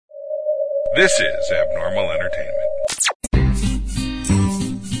This is Abnormal Entertainment.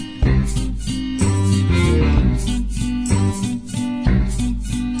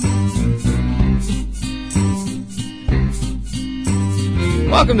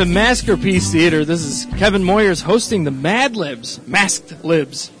 Welcome to Masterpiece Theater. This is Kevin Moyers hosting the Mad Libs, Masked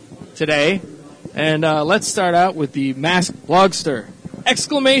Libs, today. And let's start out with the Masked Blogster.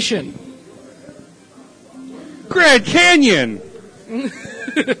 Exclamation! Grand Canyon!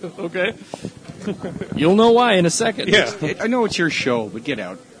 Okay. You'll know why in a second. Yeah, I know it's your show, but get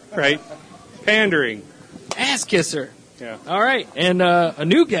out. right. Pandering. Ass Kisser. Yeah. All right. And a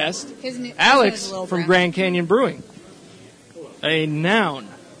new guest, His name is Alex Little from Brown. Grand Canyon Brewing. A noun.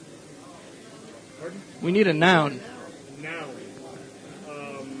 We need a noun. Now.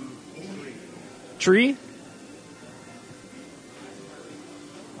 Tree?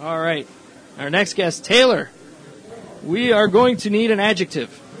 All right. Our next guest, Taylor. We are going to need an adjective.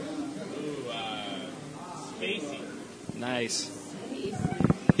 Spacey. Nice.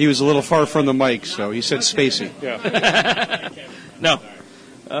 He was a little far from the mic, so he said spacey. Yeah. No.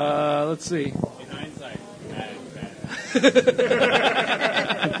 Let's see. In hindsight,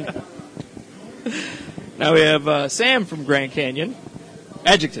 Now we have Sam from Grand Canyon.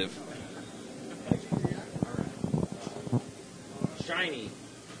 Adjective. Shiny.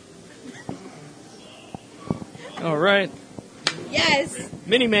 All right. Yes,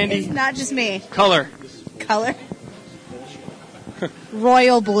 Mini it's Mandy. not just me. Color. Color.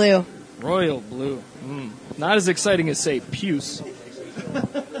 Royal blue. Royal blue. Not as exciting as, say, puce.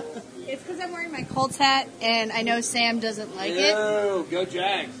 It's because I'm wearing my Colts hat, and I know Sam doesn't like it. Go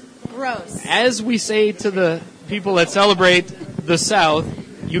Jags. Gross. As we say to the people that celebrate the South,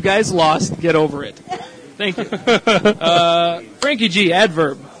 you guys lost. Get over it. Thank you. Frankie G,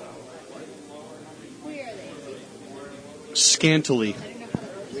 adverb. Scantily.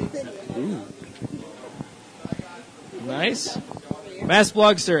 Nice. Mass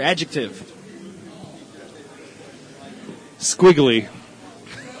Blogster, adjective. Squiggly.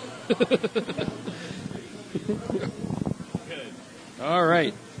 All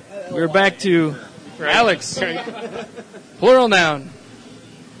right. We're back to Alex. Plural noun.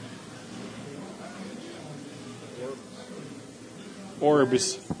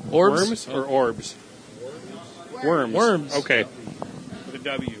 Orbs. Orbs? Worms or orbs? Worms. Worms. Okay. With a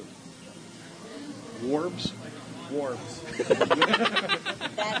W. Warbs? Worms.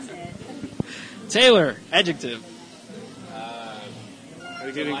 That's it. Taylor, adjective.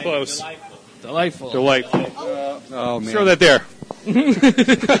 We're getting close. Delightful. Delightful. Oh, man. Throw that there.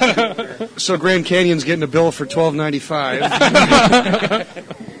 So Grand Canyon's getting a bill for $12.95.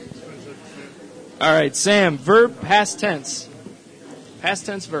 All right, Sam, verb, past tense. Past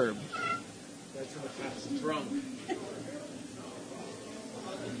tense verb.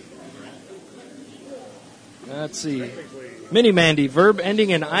 Let's see. Mini Mandy, verb ending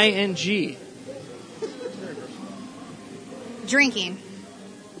in ing. Drinking.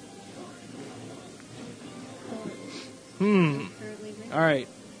 All right.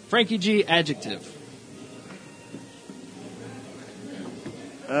 Frankie G, adjective.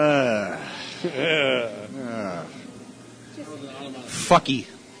 Fucky.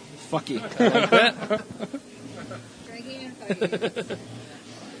 Fucky. I like that. Drinking and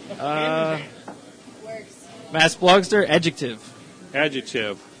fucking. Works. Mass Blogster, adjective.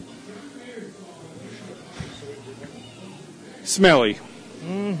 Adjective. Smelly.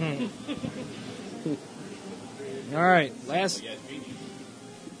 All right. Last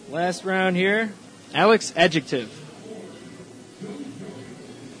round here. Alex, adjective.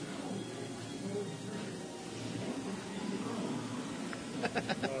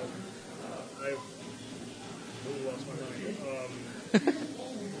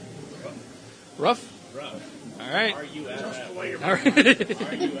 Rough? All right. All right.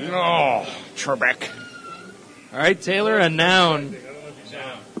 Oh, Trebek. All right, Taylor, a noun.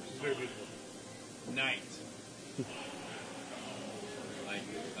 Knight. Like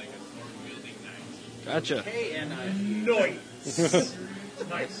a sword-wielding knight. Gotcha.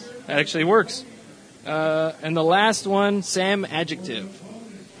 Nice. That actually works. And the last one, Sam, adjective.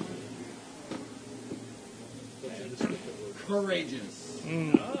 Courageous.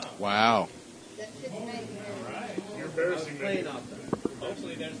 Wow. You're embarrassing me.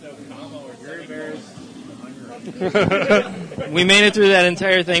 Hopefully there's no comma or very embarrassed. We made it through that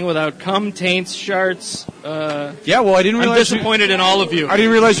entire thing without cum, taints, sharts. Yeah, well, I didn't I'm realize. disappointed in all of you. I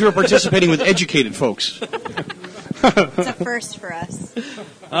didn't realize you were participating with educated folks. It's a first for us.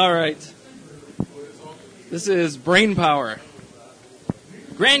 All right. This is Brain Power.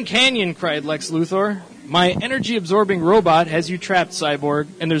 Grand Canyon, cried Lex Luthor. My energy-absorbing robot has you trapped, Cyborg,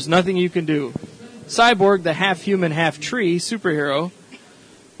 and there's nothing you can do. Cyborg, the half-human, half-tree superhero,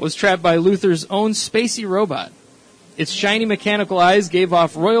 was trapped by Luthor's own spacey robot. Its shiny mechanical eyes gave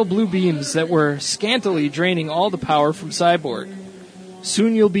off royal blue beams that were scantily draining all the power from Cyborg.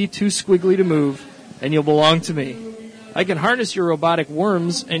 Soon you'll be too squiggly to move, and you'll belong to me. I can harness your robotic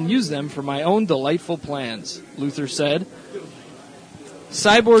worms and use them for my own delightful plans, Luthor said.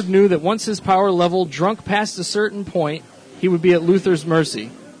 Cyborg knew that once his power level drunk past a certain point, he would be at Luthor's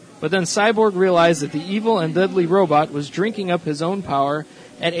mercy. But then Cyborg realized that the evil and deadly robot was drinking up his own power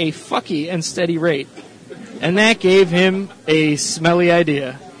at a fucky and steady rate. And that gave him a smelly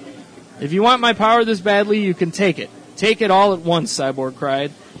idea. If you want my power this badly, you can take it. Take it all at once, Cyborg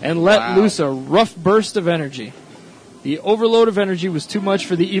cried, and let loose a rough burst of energy. The overload of energy was too much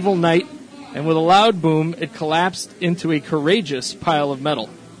for the evil knight, and with a loud boom, it collapsed into a courageous pile of metal.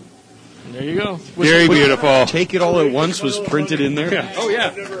 And there you go. Very beautiful. Take it all at once was printed in there. Oh,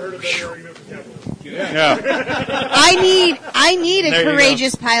 yeah. Yeah. I need a There you go.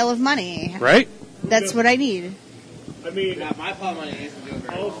 courageous pile of money. Right? That's what I need. I mean, my pile of money isn't doing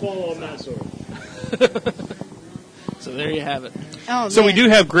very I'll follow on that sword. So there you have it. Oh, So we man. do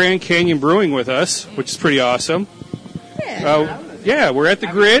have Grand Canyon Brewing with us, which is pretty awesome. Yeah. We're at the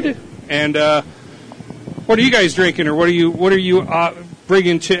grid, and what are you guys drinking, or what are you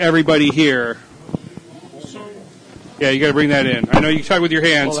bringing to everybody here? Yeah, you got to bring that in. I know you talk with your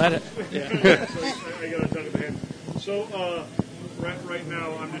hands. Well, that, I got a ton of hand. So right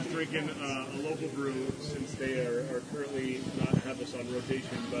now I'm just drinking a local brew since they are currently not have us on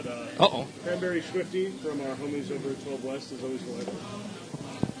rotation. But uh-oh. Cranberry Swifty from our homies over at 12 West is always delightful.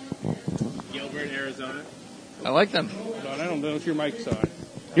 Gilbert, Arizona. I like them. I don't know if your mic's on.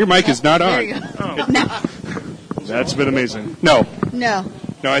 Your mic is not There on. you go. Oh. No. That's been amazing. No, No.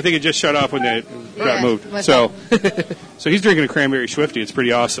 I think it just shut off when it got Yeah, moved. what's So he's drinking a Cranberry Swifty. It's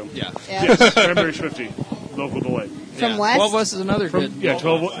pretty awesome. Yeah. Yeah. Yes, Cranberry Swifty, local delight. From West? 12 West is another good. Yeah,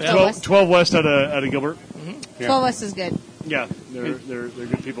 12 West. 12 West out of Gilbert. 12 West is good. Yeah, they're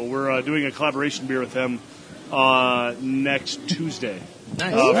good people. We're doing a collaboration beer with them next Tuesday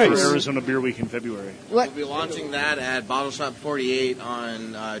Nice. for Arizona Beer Week in February. What? We'll be launching that at Bottle Shop 48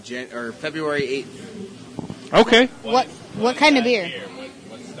 on February 8th. Okay. What kind of beer?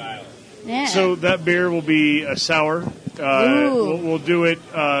 What style? Yeah. So that beer will be a sour. Ooh. We'll do it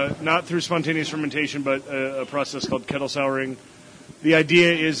not through spontaneous fermentation, but a process called kettle souring. The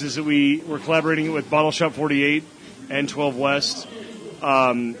idea is that we're collaborating with Bottle Shop 48 and 12 West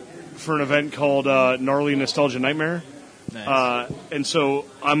for an event called Gnarly Nostalgia Nightmare. Nice. And so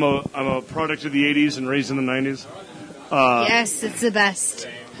I'm a product of the 80s and raised in the 90s. Yes, it's the best.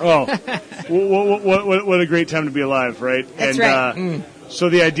 Oh, what a great time to be alive, right? That's and, right. So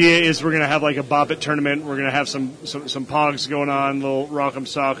the idea is we're going to have like a Bop It tournament. We're going to have some pogs going on, little Rock'em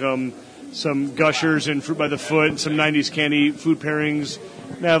Sock'em, some Gushers and Fruit by the Foot, and some 90s candy food pairings.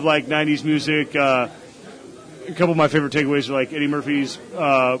 We have like 90s music. A couple of my favorite takeaways are like Eddie Murphy's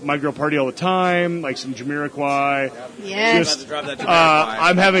My Girl Party All the Time, like some Jamiroquai. Yes. About to drop that to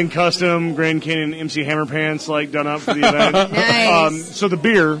I'm having custom Grand Canyon MC Hammer pants like done up for the event. Nice. So the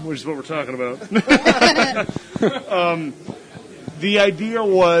beer, which is what we're talking about. The idea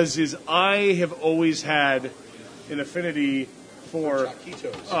is I have always had an affinity for.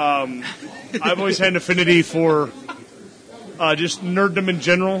 I've always had an affinity for just nerddom in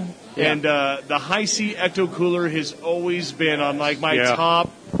general, and the High C Ecto Cooler has always been on like my top,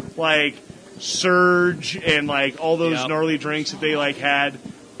 like Surge and like all those gnarly drinks that they like had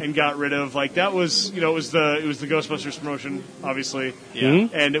and got rid of. Like that was, it was the Ghostbusters promotion, obviously. Yeah.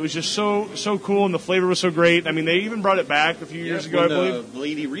 And it was just so cool, and the flavor was so great. I mean, they even brought it back a few years ago, I believe. The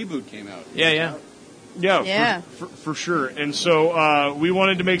Lady reboot came out. Yeah. Yeah. For sure. And so we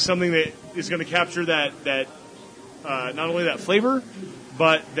wanted to make something that is going to capture that not only that flavor,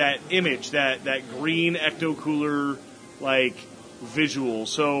 but that image, that green Ecto Cooler like visual.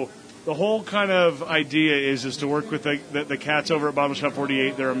 So the whole kind of idea is to work with the cats over at Bottle Shop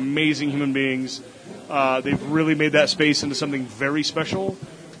 48. They're amazing human beings. They've really made that space into something very special.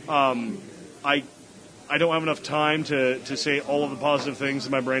 I don't have enough time to say all of the positive things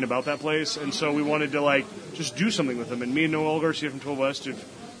in my brain about that place, and so we wanted to like just do something with them. And me and Noel Garcia from 12 West have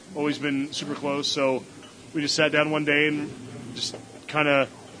always been super close, so we just sat down one day and just kind of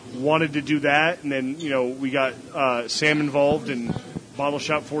wanted to do that. And then we got Sam involved, and Bottle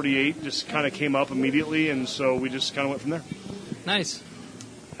Shop 48 just kind of came up immediately, and so we just kind of went from there. Nice.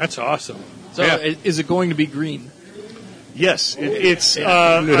 That's awesome. So is it going to be green? Yes, it's.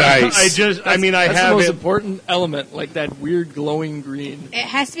 Nice. That's I the have most it. important element, like that weird glowing green. It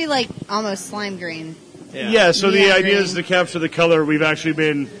has to be like almost slime green. Yeah, so the Neon idea green. is to capture the color. We've actually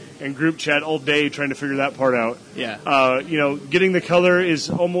been in group chat all day trying to figure that part out. Yeah. Getting the color is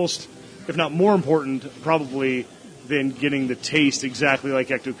almost, if not more important, probably, than getting the taste exactly like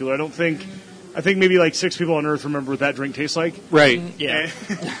Ecto Cooler. I think maybe like 6 people on Earth remember what that drink tastes like. Right. Yeah.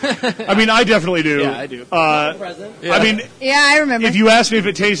 I mean, I definitely do. Yeah, I do. I mean, Yeah, I remember. if you ask me if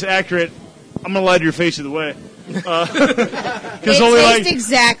it tastes accurate, I'm going to lie to your face either way. Because it tastes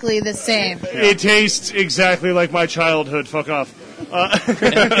exactly the same. it tastes exactly like my childhood. Fuck off.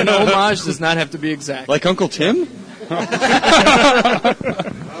 An homage does not have to be exact. Like Uncle Tim?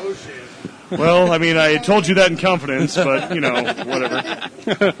 Well, I mean, I told you that in confidence, but, whatever.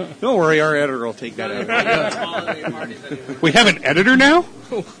 Don't worry, our editor will take that out. We have an editor now?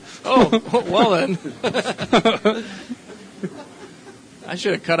 Oh, well then. I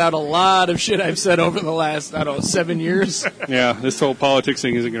should have cut out a lot of shit I've said over the last, 7 years. Yeah, this whole politics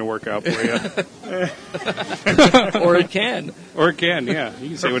thing isn't going to work out for you. Or it can. Or it can, yeah. You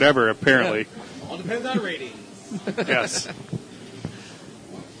can say whatever, apparently. All depends on ratings. Yes.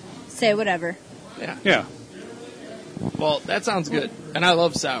 Say whatever. Yeah. Well, that sounds good. And I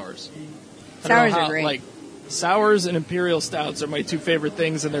love sours. I don't Sours know are how- great. Like, sours and imperial stouts are my two favorite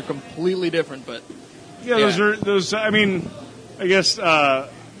things, and they're completely different, but Yeah, those, I mean, I guess, sorry,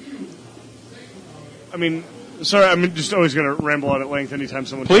 I'm just always going to ramble on at length anytime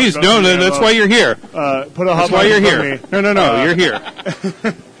someone Please, talks about no, something I that's love. why you're here. Put a hot That's why mic you're in front here. of me. No, you're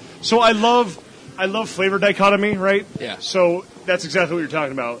here. So I love flavor dichotomy, right? Yeah. So that's exactly what you're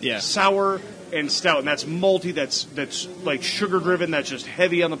talking about. Yeah. Sour and stout, and that's malty, that's like sugar driven, that's just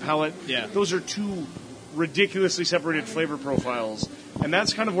heavy on the palate. Yeah. Those are two ridiculously separated flavor profiles, and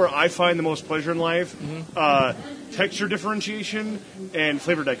that's kind of where I find the most pleasure in life. Texture differentiation and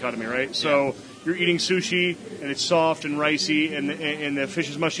flavor dichotomy, right? So you're eating sushi and it's soft and ricey, and the fish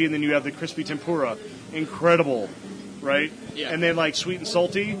is mushy, and then you have the crispy tempura, incredible, right? Yeah. And then like sweet and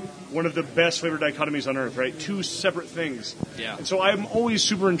salty, one of the best flavor dichotomies on earth, right? Two separate things. Yeah. And so I'm always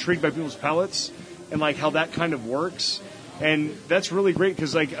super intrigued by people's palates and like how that kind of works, and that's really great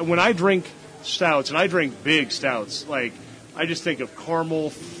because like when I drink stouts, and I drink big stouts, like I just think of caramel,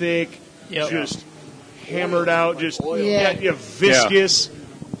 thick, Yep. just hammered out, just Yeah. viscous,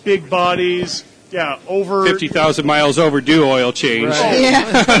 big bodies, over 50,000 miles overdue oil change. Right.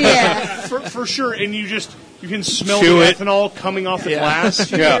 Yeah. for sure, and you can smell Chew the it. ethanol coming off the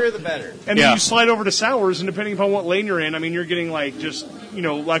glass. Yeah. The better. And Yeah. then you slide over to sours, and depending upon what lane you're in, I mean, you're getting like just,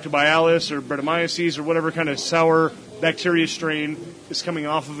 lactobacillus or Brettanomyces or whatever kind of sour bacteria strain is coming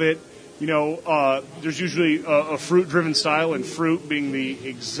off of it. There's usually a fruit-driven style, and fruit being the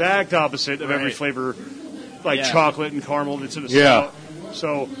exact opposite of every Right. flavor, like Yeah. chocolate and caramel that's in a Yeah. stout.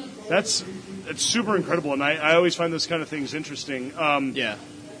 So that's super incredible, and I always find those kind of things interesting. yeah.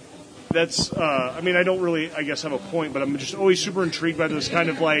 That's I don't really, I guess, have a point, but I'm just always super intrigued by those kind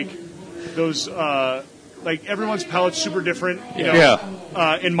of like those like everyone's palate's super different.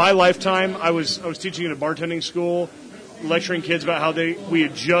 In my lifetime, I was teaching in a bartending school, lecturing kids about how we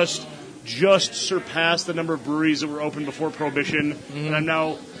had just surpassed the number of breweries that were open before Prohibition, and I'm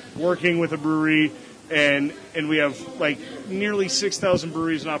now working with a brewery, and we have like nearly 6,000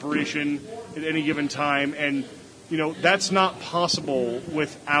 breweries in operation at any given time, and that's not possible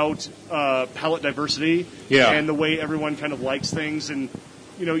without palate diversity and the way everyone kind of likes things. And,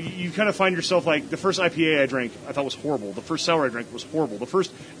 you kind of find yourself like the first IPA I drank, I thought was horrible. The first sour I drank was horrible. The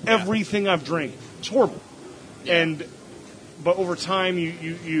first everything I've drank was horrible. But over time,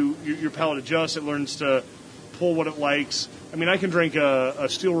 your palate adjusts. It learns to pull what it likes. I mean, I can drink a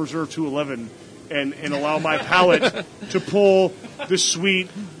Steel Reserve 211 and allow my palate to pull the sweet,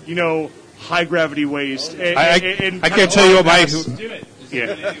 high gravity waste. I can't tell you what my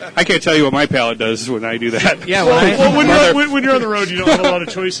I can't tell you what my palate does when I do that. Yeah, when you're on the road, you don't have a lot of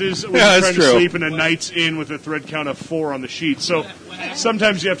choices. When Yeah, you're that's trying to true. sleep in a night's in with a thread count of 4 on the sheet. So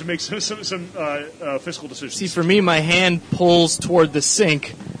sometimes you have to make some fiscal decisions. See, for me, my hand pulls toward the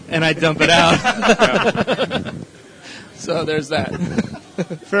sink, and I dump it out. So there's that.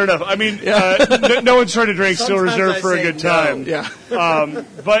 Fair enough. I mean, no one's trying to drink Steel Sometimes Reserve I for a say good no. time. Yeah.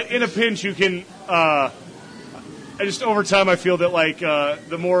 But in a pinch, you can. I just over time, I feel that like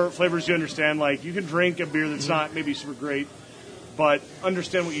the more flavors you understand, like you can drink a beer that's not maybe super great, but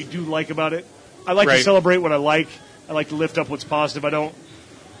understand what you do like about it. I like to Right. celebrate what I like. I like to lift up what's positive. I don't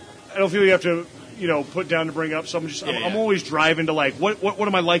feel you have to put down to bring up. So I'm always driving to like what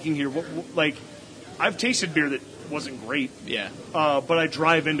am I liking here? What, like I've tasted beer that wasn't great. Yeah. But I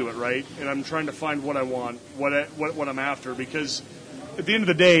drive into it, right? And I'm trying to find what I want, what I'm after, because at the end of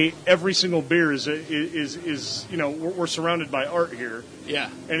the day, every single beer is we're surrounded by art here. Yeah.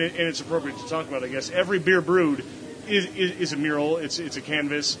 And it's appropriate to talk about, I guess. Every beer brewed is a mural. It's a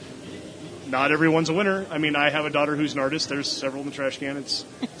canvas. Not everyone's a winner. I mean, I have a daughter who's an artist. There's several in the trash can. It's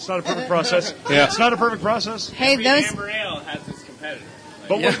not a perfect process. Yeah. It's not a perfect process. Hey, those. Amber Ale has its competitors.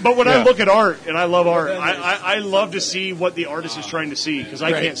 But when I Yeah. look at art, and I love art, I love to see what the artist is trying to see, because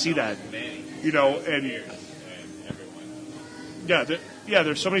I can't see that. And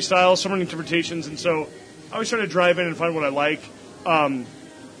there's so many styles, so many interpretations, and so I always try to drive in and find what I like.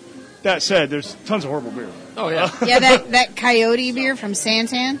 That said, there's tons of horrible beer. Oh, yeah. Yeah, that Coyote beer from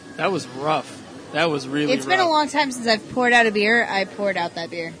Santan. That was rough. That was really It's rough. been a long time since I've poured out a beer. I poured out that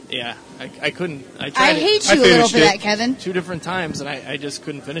beer. Yeah. I couldn't. I I tried hate I you a little finished for it. that, Kevin. 2 different times, and I just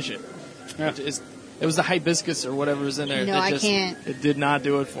couldn't finish it. Yeah. It was the hibiscus or whatever was in there. No, I can't. It did not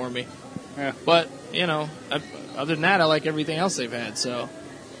do it for me. Yeah. But, other than that, I like everything else they've had, so...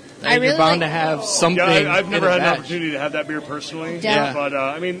 I you're really bound like- to have something. Yeah, I've never in a had an batch. opportunity to have that beer personally. Yeah. But,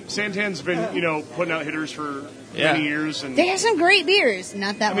 Santan's been, putting out hitters for many years. And They have some great beers.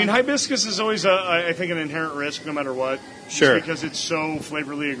 Not that I mean, one. hibiscus is always, I think, an inherent risk no matter what. Sure. Because it's so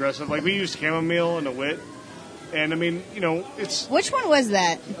flavorfully aggressive. Like, we used chamomile and a wit. And, I mean, it's Which one was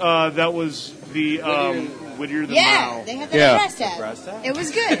that? that was the Whittier than Yeah, Mile. they had that Yeah. breast tab. Breast tab? It was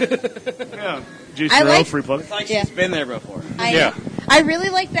good. Yeah. Jason I Rowe, like- free plug. It's like Yeah. she's been there before. Yeah. I really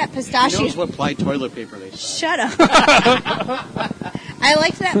like that She pistachio. knows what ply toilet paper they sell. Shut up. I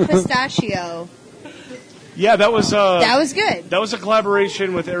liked that pistachio. Yeah, that was That was good. that was a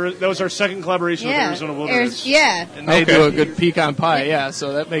collaboration with that was our second collaboration with Yeah. Arizona Wilderness. Yeah. And they Okay. do a good pecan pie, yeah,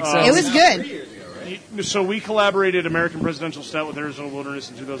 so that makes sense. It was good. So we collaborated American Presidential Stout with Arizona Wilderness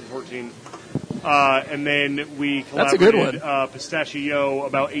in 2014, and then we That's a good collaborated Pistachio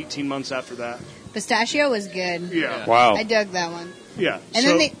about 18 months after that. Pistachio was good. Yeah, Wow. I dug that one. yeah. And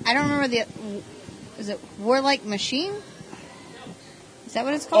so, then I don't remember is it Warlike Machine? Is that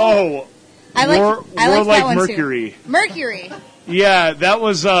what it's called? I like that Warlike one Mercury. too. Mercury. Yeah, that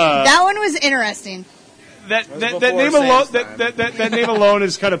was That one was interesting. that before name alone. Sam's time. That name alone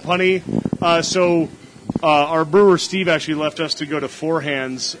is kind of punny. Our brewer Steve actually left us to go to Four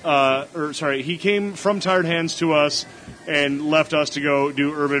Hands. He came from Tired Hands to us and left us to go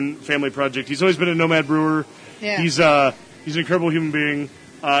do Urban Family Project. He's always been a nomad brewer. Yeah. He's an incredible human being,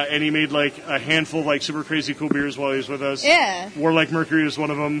 and he made like a handful of like super crazy cool beers while he was with us. Yeah. Warlike Mercury was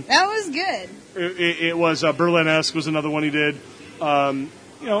one of them. That was good. It was Berlin-esque was another one he did.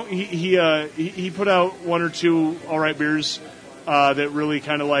 He put out 1 or 2 all right beers that really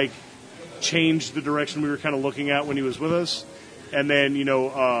kind of like changed the direction we were kind of looking at when he was with us. And then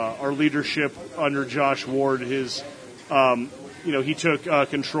our leadership under Josh Ward, he took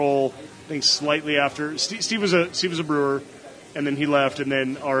control. I think slightly after Steve was a brewer, and then he left, and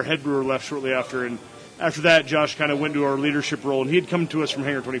then our head brewer left shortly after, and after that, Josh kind of went to our leadership role, and he had come to us from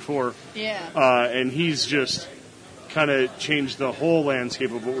Hangar 24. Yeah. And he's just kind of changed the whole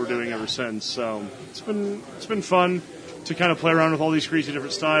landscape of what we're doing ever since. So it's been fun to kind of play around with all these crazy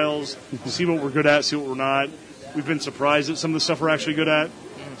different styles, see what we're good at, see what we're not. We've been surprised at some of the stuff we're actually good at.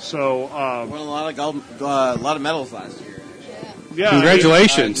 So Won a lot of medals last year. yeah,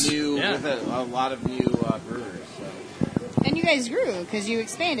 Congratulations. With a lot of new brewers. So And you guys grew because you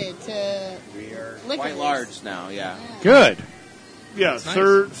expanded to we are Liquor quite list. large now. Yeah. Good. Yeah, nice.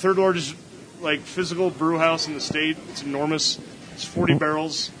 third largest like physical brew house in the state. It's enormous. It's 40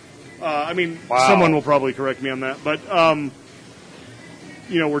 barrels. Wow. Someone will probably correct me on that, but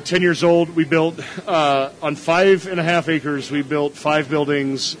we're 10 years old. We built on 5.5 acres. We built 5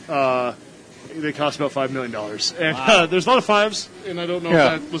 buildings. They cost about $5 million, and there's a lot of fives. And I don't know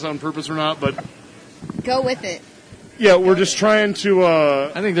Yeah. if that was on purpose or not, but go with it. yeah, we're just trying to.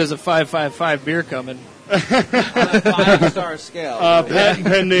 I think there's a 555 beer coming. On a 5-star scale. Patent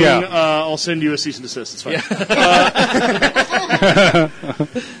pending. Yeah. I'll send you a cease and desist. It's fine.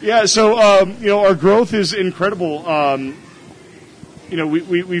 Yeah. So our growth is incredible.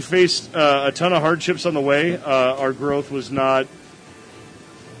 We faced a ton of hardships on the way. Our growth was not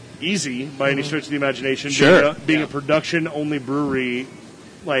easy by any stretch of the imagination. Sure. Being a production-only brewery,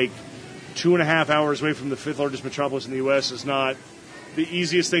 like 2.5 hours away from the 5th largest metropolis in the U.S., is not the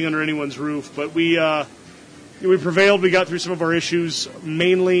easiest thing under anyone's roof. But we prevailed. We got through some of our issues,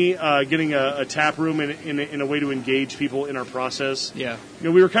 mainly getting a tap room in a way to engage people in our process. Yeah.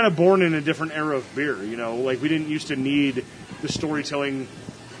 We were kind of born in a different era of beer. Like we didn't used to need the storytelling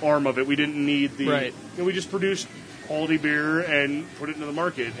arm of it. We didn't need the. Right. We just produced quality beer and put it into the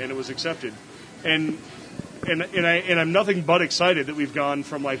market, and it was accepted. And I'm nothing but excited that we've gone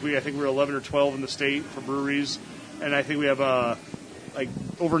from I think we're 11 or 12 in the state for breweries, and I think we have like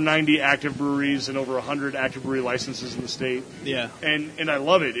over 90 active breweries and over 100 active brewery licenses in the state. Yeah. And I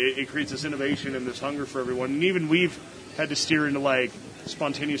love it. It creates this innovation and this hunger for everyone. And even we've had to steer into like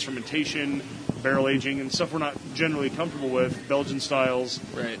spontaneous fermentation, barrel aging, and stuff we're not generally comfortable with, Belgian styles.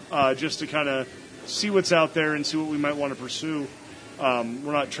 Right. Just to kind of see what's out there and see what we might want to pursue.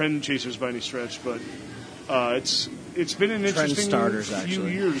 We're not trend chasers by any stretch, but it's been an Trend interesting starters, few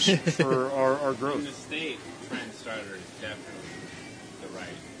actually. years for our In the growth. state, trend starter is definitely the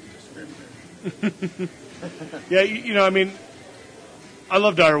right descriptor. Yeah, you know, I mean, I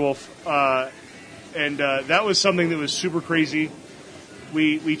love Direwolf, and that was something that was super crazy.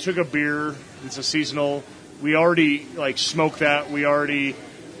 We took a beer, it's a seasonal. We already like smoked that. We already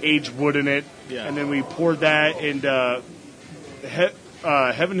aged wood in it, Yeah. and then we poured that into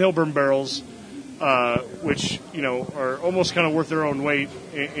Heaven Hill bourbon barrels, which you know are almost kind of worth their own weight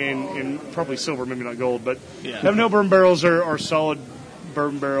in probably silver, maybe not gold, but Yeah. Heaven Hill bourbon barrels are solid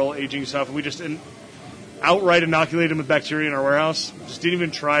bourbon barrel aging stuff. We just outright inoculated them with bacteria in our warehouse. Just didn't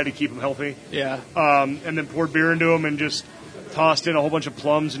even try to keep them healthy. Yeah. And then poured beer into them and just tossed in a whole bunch of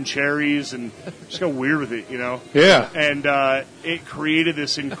plums and cherries and just got weird with it, you know. Yeah. And it created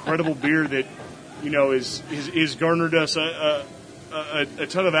this incredible beer that, you know, is garnered us a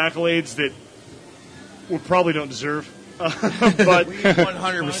ton of accolades that we probably don't deserve. But We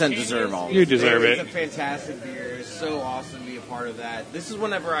 100% deserve all of You deserve It's it. a fantastic beer. It's so awesome to be a part of that. This is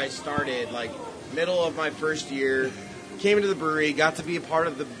whenever I started, like, middle of my first year, came into the brewery, got to be a part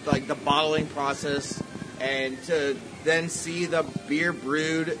of the bottling process, and to then see the beer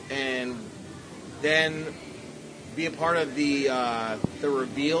brewed and then be a part of the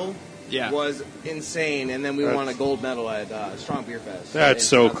reveal Yeah. was insane. And then we won a gold medal at Strong Beer Fest. That's in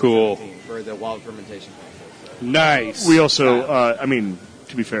so cool. 2017 for the wild fermentation process. So. Nice. we also, I mean,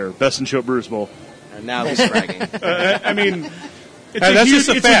 to be fair, Best in Show Brewers Bowl. And now he's bragging. I mean, it's, That's just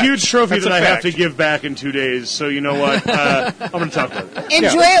a it's fact. a huge trophy That's that a I have fact. to give back in 2 days. So you know what? I'm going to talk about it.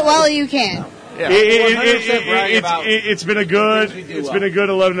 Enjoy it while you can. Yeah, 100% brag about It's been a good things we do it's well. been a good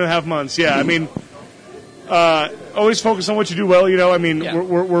 11 and a half months. Yeah, I mean, always focus on what you do well. You know, I mean, Yeah.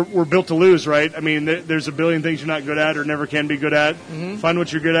 we're built to lose, right? I mean, there's a billion things you're not good at or never can be good at. Find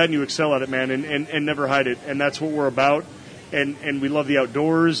what you're good at and you excel at it, man, and never hide it. And that's what we're about. And we love the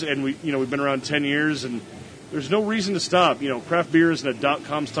outdoors. And we've been around 10 years, and there's no reason to stop. You know, craft beer is in a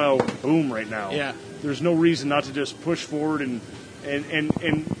 .com style boom right now. Yeah. There's no reason not to just push forward and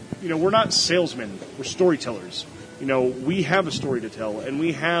you know, we're not salesmen, we're storytellers. You know, we have a story to tell, and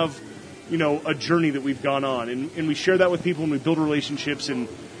we have, you know, a journey that we've gone on, and we share that with people, and we build relationships, and,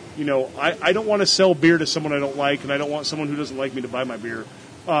 you know, I don't want to sell beer to someone I don't like, and I don't want someone who doesn't like me to buy my beer.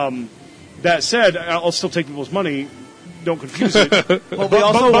 That said, I'll still take people's money. Don't confuse it.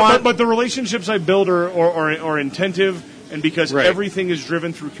 But the relationships I build are intentive, and because Right. everything is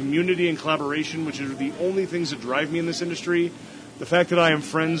driven through community and collaboration, which are the only things that drive me in this industry. The fact that I am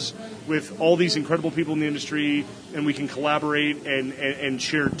friends with all these incredible people in the industry, and we can collaborate and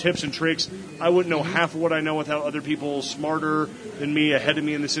share tips and tricks. I wouldn't know half of what I know without other people smarter than me, ahead of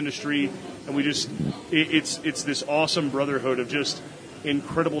me in this industry. And we just, it's this awesome brotherhood of just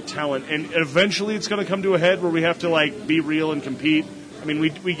incredible talent. And eventually it's going to come to a head where we have to like be real and compete. I mean,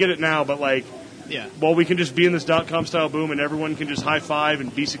 we get it now, but like, Yeah. well, we can just be in this .com style boom, and everyone can just high five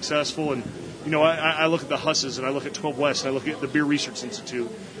and be successful. And you know, I look at the Husses, and I look at 12 West, and I look at the Beer Research Institute,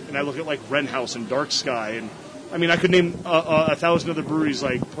 and I look at like Wren House and Dark Sky, and I mean, I could name 1,000 other breweries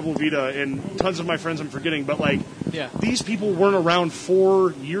like Pueblo Vita, and tons of my friends I'm forgetting, but like, Yeah. these people weren't around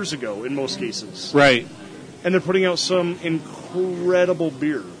 4 years ago in most cases, Right. and they're putting out some incredible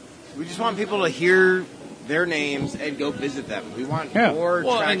beer. We just want people to hear their names and go visit them. We want Yeah. more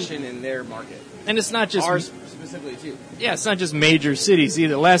Well, traction in their market. And it's not just Ours specifically, too. Yeah, it's not just major cities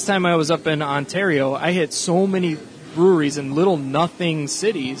either. Last time I was up in Ontario, I hit so many breweries in little nothing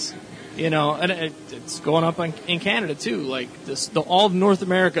cities, you know, and it's going up in Canada too. Like all of North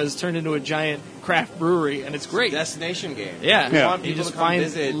America has turned into a giant craft brewery, and it's great. Destination game. Yeah, We Yeah. want you people just to come find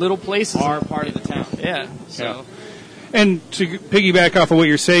visit little places. our part of the town. Yeah, so And to piggyback off of what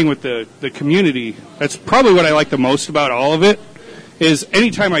you're saying with the community, that's probably what I like the most about all of it, is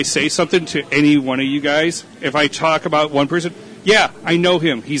anytime I say something to any one of you guys, if I talk about one person, yeah, I know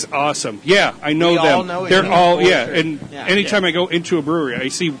him. He's awesome. Yeah, I know We them. all know They're him. all, For yeah. sure. And Yeah. anytime I go into a brewery, I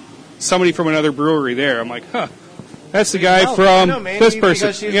see somebody from another brewery there. I'm like, huh, that's the guy Oh, I from know, man, this person.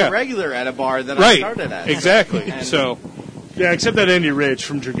 Because she's Yeah, a regular at a bar that I right. started at. Exactly. And- So, Yeah, except that Andy Rich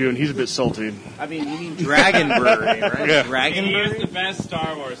from Dragoon, he's a bit salty. I mean, you mean Dragon Brewery, right? Yeah. Dragon He is Brewery? the best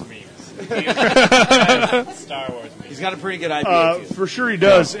Star Wars memes. He is the best Star Wars memes. He's got a pretty good idea, too. For sure he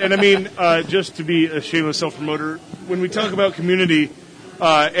does. And I mean, just to be a shameless self-promoter, when we talk about community,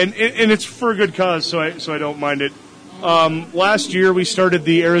 and it's for a good cause, so I don't mind it. Last year we started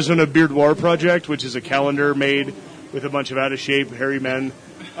the Arizona Beardoir Project, which is a calendar made with a bunch of out of shape, hairy men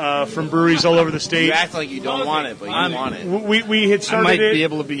from breweries all over the state. You act like you don't want it, but you want it. We had started I might it. be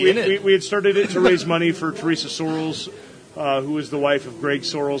able to be in it. We had started it to raise money for Teresa Sorrells, who is the wife of Greg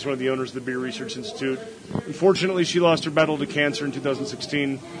Sorrells, one of the owners of the Beer Research Institute. Unfortunately, she lost her battle to cancer in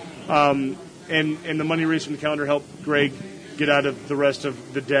 2016, and the money raised from the calendar helped Greg get out of the rest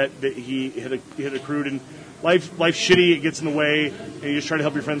of the debt that he had accrued. And life's shitty; it gets in the way, and you just try to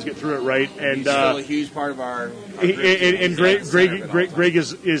help your friends get through it, right? And He's still a huge part of our and Greg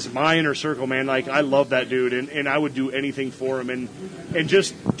is my inner circle, man. Like, I love that dude, and I would do anything for him. And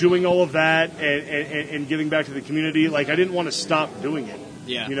just doing all of that and giving back to the community, like, I didn't want to stop doing it.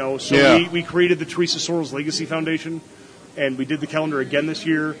 Yeah. You know, so we created the Teresa Sorrells Legacy Foundation, and we did the calendar again this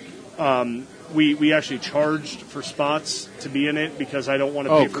year. We actually charged for spots to be in it because I don't want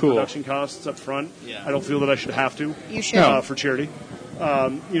to pay for production costs up front. Yeah. I don't feel that I should have to. You should. For charity.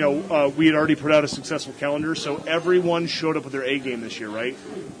 We had already put out a successful calendar, so everyone showed up with their A game this year, right?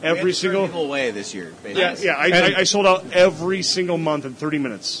 Every single people away this year. Basically. Yeah. I sold out every single month in 30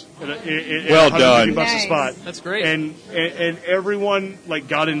 minutes. Well done. $150 a spot. That's great. And everyone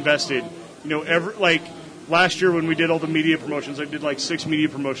got invested. Last year when we did all the media promotions, I did 6 media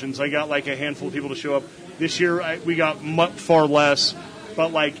promotions. I got a handful of people to show up. This year we got far less,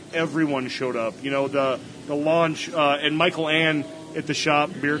 but everyone showed up. The launch and Michael Ann at the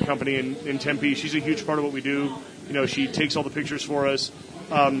shop beer company in Tempe. She's a huge part of what we do. She takes all the pictures for us.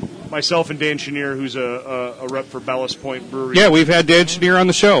 Myself and Dan Chenier, who's a rep for Ballast Point Brewery. Yeah, we've had Dan Chenier on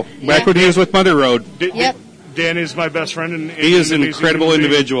the show back when he was with Mother Road. Yep. Dan is my best friend, and he is an incredible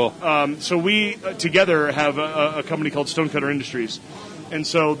individual. So we together have a company called Stonecutter Industries, and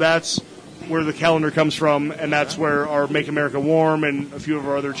so that's where the calendar comes from, and that's where our Make America Warm and a few of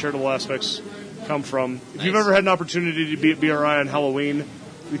our other charitable aspects come from. If you've ever had an opportunity to be at BRI on Halloween,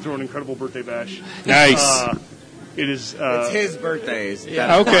 we throw an incredible birthday bash. Nice. It is. It's his birthdays.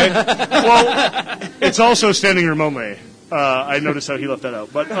 Yeah. Okay. Well, it's also standing room only. I noticed how he left that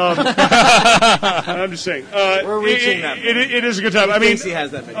out, but I'm just saying. We're reaching that. It is a good time. I mean, he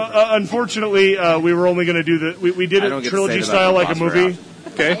has that many. Unfortunately, we were only going to do we did it trilogy style like a movie.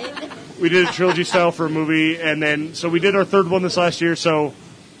 Okay. We did it trilogy style for a movie, and then so we did our third one this last year. So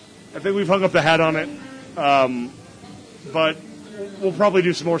I think we've hung up the hat on it, but we'll probably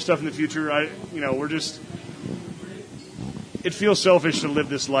do some more stuff in the future. We're just. It feels selfish to live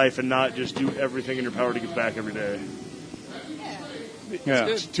this life and not just do everything in your power to give back every day.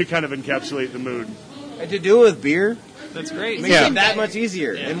 Yeah. To kind of encapsulate the mood. And to do it with beer, That's great. makes it that much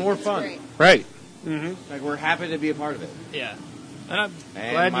easier and more fun. Right. Like, we're happy to be a part of it. Yeah. And I'm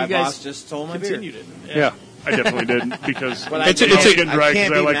And glad my you guys boss just told my continued beer. it. Yeah. I definitely did because But it's I getting dry I can't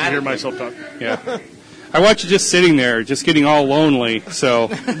because I be like mad to hear at myself talk. Yeah. I watched you just sitting there, just getting all lonely. So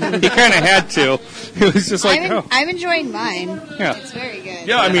you kind of had to. It was just like, I'm enjoying mine. Yeah. It's very good.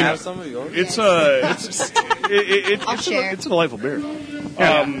 Yeah, I Can mean, have some of yours? it's I'll share. it's a delightful beer.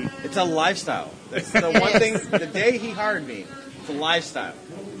 It's a lifestyle. That's the one thing. The day he hired me, it's a lifestyle,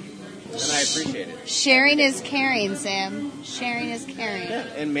 and I appreciate it. Sharing is caring, Sam. Sharing is caring.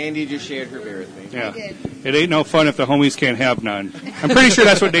 And Mandy just shared her beer with me. yeah. Good. It ain't no fun if the homies can't have none. I'm pretty sure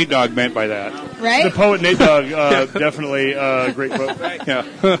that's what Nate Dogg meant by that. Right? The poet Nate Dogg, definitely a great quote. Yeah.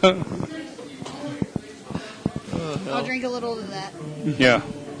 I'll drink a little of that. Yeah.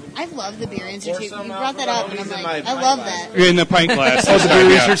 I love the Beer Institute. You some brought that out up, for and I'm homies like, in my I love pint that. You're in the pint glass. Oh, the Beer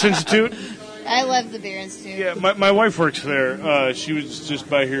Yeah. Research Institute? I love the Beer Institute. Yeah, my wife works there. She was just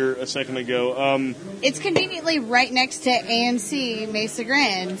by here a second ago. It's conveniently right next to AMC Mesa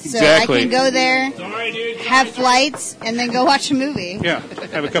Grand, so Exactly. I can go there, Sorry, dude. have flights, and then go watch a movie. Yeah.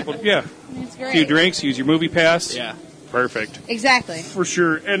 Have a couple. Yeah. It's A great. few drinks. Use your movie pass. Yeah. Perfect. Exactly. For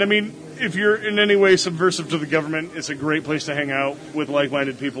sure. And I mean, if you're in any way subversive to the government, it's a great place to hang out with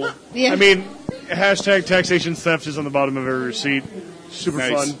like-minded people. Yeah. I mean, hashtag taxation theft is on the bottom of every receipt. Super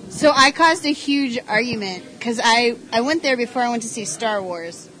Nice. fun. So I caused a huge argument because I went there before I went to see Star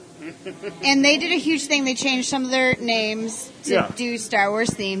Wars. And they did a huge thing. They changed some of their names to do Star Wars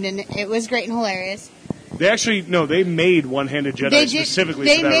themed, and it was great and hilarious. They actually, they made One-Handed Jedi They did- specifically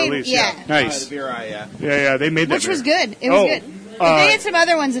they for that made- release. yeah. Nice. The BRI, yeah. Yeah, they made that Which was beer. good. It was good. But they had some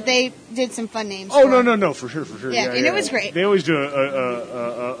other ones that they did some fun names Oh, for. no, for sure. Yeah, and it was great. They always do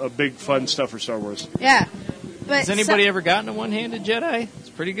a big fun stuff for Star Wars. Yeah. But Has anybody ever gotten a one-handed Jedi? It's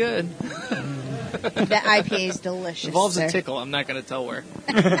pretty good. That IPA is delicious. Involves sir. a tickle. I'm not going to tell where.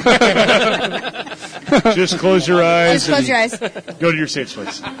 Just close your eyes Just close your eyes. and go to your safe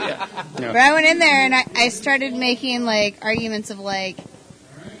place. But I went in there and I started making arguments of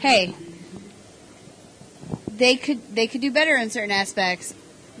hey, they could do better in certain aspects.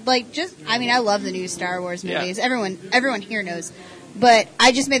 Like, I love the new Star Wars movies. Yeah. Everyone here knows. But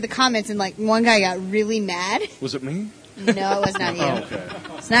I just made the comments, and like one guy got really mad. Was it me? No, it was not you. Oh, okay.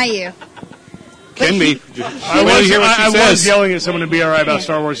 It's not you. Can be. I was yelling at someone in BRI about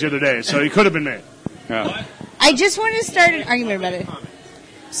Star Wars the other day, so it could have been me. Yeah. I just wanted to start an argument about it.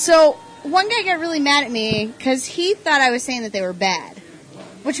 So, one guy got really mad at me because he thought I was saying that they were bad,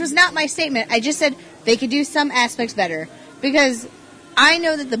 which was not my statement. I just said they could do some aspects better because I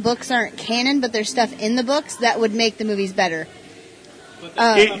know that the books aren't canon, but there's stuff in the books that would make the movies better. Books that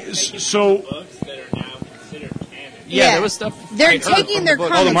are now considered canon. Yeah, there was stuff. They're taking their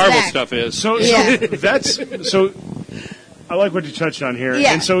comments All the Marvel back. stuff is. So I like what you touched on here.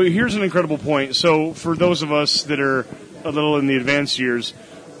 Yeah. And so here's an incredible point. So for those of us that are a little in the advanced years,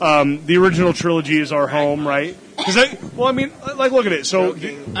 the original trilogy is our home, right? Look at it. So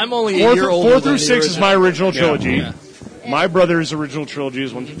I'm only a year older. 4 through than the 6 is my original trilogy. Yeah. My brother's original trilogy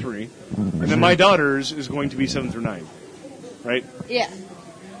is 1 through 3. And then my daughter's is going to be 7 through 9. Right? Yeah.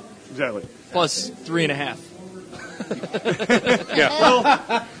 Exactly. Plus 3.5.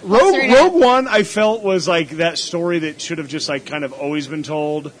 Rogue One, I felt was like that story that should have just like kind of always been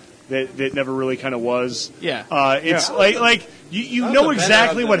told that never really kind of was. Yeah. It's like you know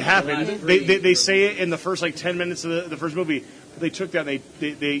exactly what happened. They say it in the first like 10 minutes of the first movie. They took that and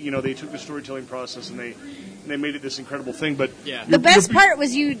they took the storytelling process and they made it this incredible thing. But Yeah. The best part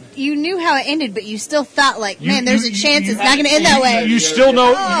was you knew how it ended, but you still thought like, man, there's a chance it's not going to end that way. You still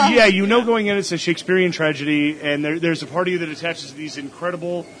know, you know going in it's a Shakespearean tragedy, and there's a part of you that attaches to these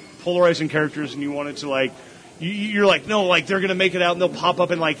incredible, polarizing characters, and you want it to like, you're like, no, like they're going to make it out and they'll pop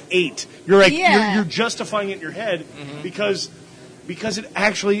up in like 8. You're like, you're justifying it in your head because it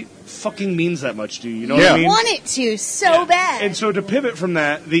actually fucking means that much to you. You know what I mean? I want it to so bad. And so to pivot from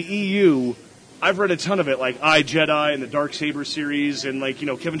that, the EU, I've read a ton of it, like I, Jedi and the Darksaber series, and like,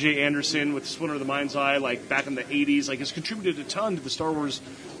 Kevin J. Anderson with Splinter of the Mind's Eye, like back in the 80s, like has contributed a ton to the Star Wars,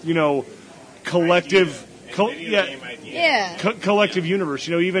 collective, collective universe.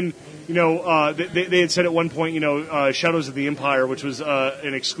 They had said at one point, Shadows of the Empire, which was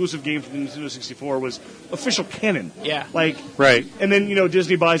an exclusive game for the Nintendo 64, was official canon. Yeah. Right. And then,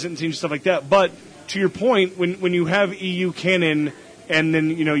 Disney buys it and changes stuff like that. But to your point, when you have EU canon and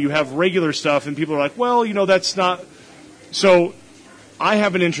then, you have regular stuff and people are like, well, that's not. So I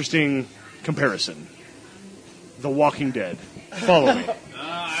have an interesting comparison. The Walking Dead. Follow me.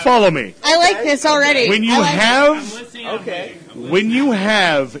 Follow me. I like this already. When you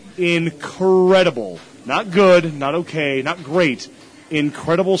have incredible, not good, not okay, not great,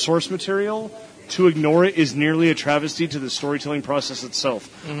 incredible source material, to ignore it is nearly a travesty to the storytelling process itself.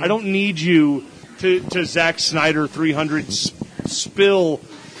 Mm-hmm. I don't need you to Zack Snyder 300 spill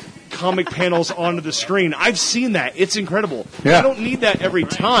comic panels onto the screen. I've seen that. It's incredible. Yeah. I don't need that every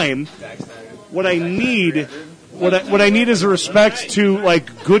time. What I need is a respect to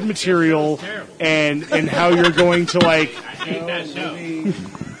like good material and how you're going to like.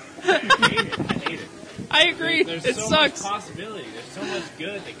 I agree. There's it so sucks. much possibility. There's so much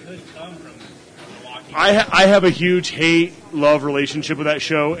good that could come from Walking Dead. I have a huge hate-love relationship with that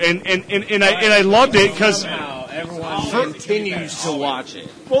show, and I loved it because everyone continues to watch it.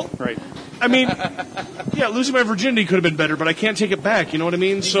 Well, right. I mean, yeah, losing my virginity could have been better, but I can't take it back. You know what I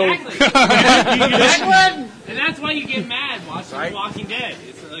mean? Exactly. So, and that's why you get mad watching Walking Dead.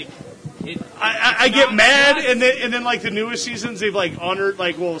 It's like I get mad, and then like the newest seasons, they've like honored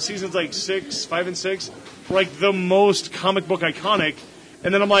seasons like 5 and 6, were like the most comic book iconic.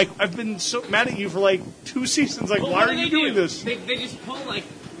 And then I'm like, I've been so mad at you for like 2 seasons. Like, why are you doing this? They just pull like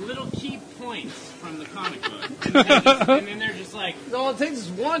little key points from the comic book, and then they're just like, all it takes is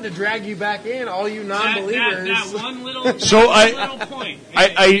one to drag you back in. All you non-believers. That one little. So little point.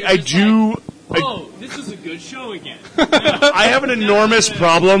 I do. Oh, this is a good show again. I have an enormous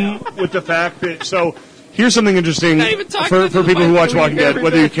problem with the fact that. So here's something interesting for people who watch Walking Dead,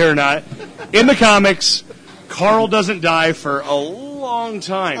 whether you care or not. In the comics, Carl doesn't die for a long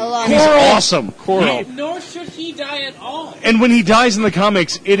time. He's awesome. Coral. Nor should he die at all. And when he dies in the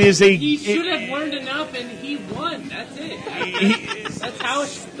comics, it is He should have learned enough, and he won. That's it. That's how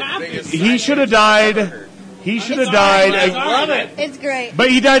it happens. He should have died. He should have died. I love it. It's great. But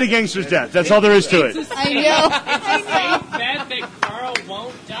he died a gangster's death. That's all there is to it. I know. It's a safe bet that Carl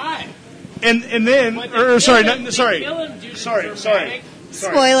won't die. And then, sorry. Spoilers. Sorry.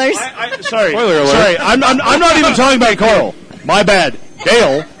 Spoiler alert. Sorry. I'm not even talking about Carl. My bad.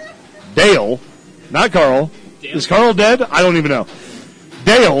 Dale. Not Carl. Is Carl dead? I don't even know.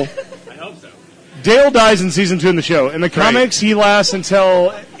 Dale. I hope so. Dale dies in season 2 in the show. In the comics, he lasts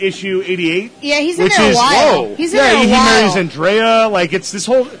until issue 88. Yeah, he's in which there a is, while. whoa. He's in there a he while. marries Andrea. Like, it's this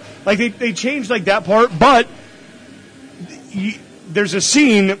whole, like, they changed, like, that part, but there's a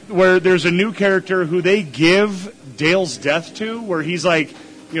scene where there's a new character who they give Dale's death to, where he's, like,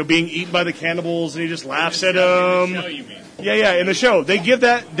 being eaten by the cannibals, and he just laughs at him. Yeah, in the show. They give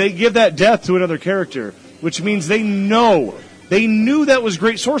that death to another character, which means they knew that was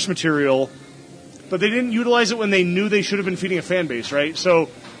great source material, but they didn't utilize it when they knew they should have been feeding a fan base, right? So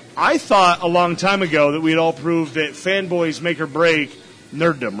I thought a long time ago that we had all proved that fanboys make or break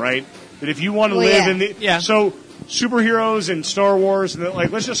nerddom, right? That if you want to live in the... Yeah. So superheroes and Star Wars, and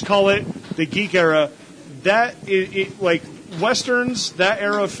let's just call it the geek era, like Westerns, that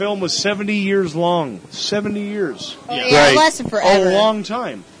era of film was 70 years long. 70 years. Oh, yeah, it lasted forever. A long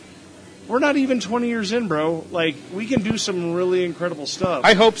time. We're not even 20 years in, bro. Like, we can do some really incredible stuff.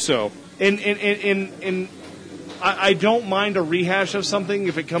 I hope so. And I don't mind a rehash of something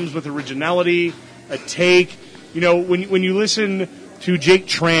if it comes with originality, a take. When you listen to Jake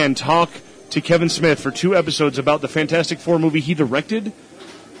Tran talk to Kevin Smith for 2 episodes about the Fantastic Four movie he directed,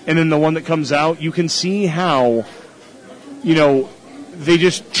 and then the one that comes out, you can see how, they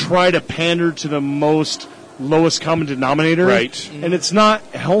just try to pander to the lowest common denominator. Right. And it's not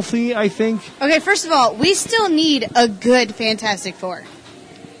healthy, I think. Okay, first of all, we still need a good Fantastic Four.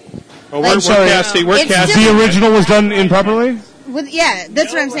 Well, we're casting. We're It's casting. The original was done improperly? Yeah,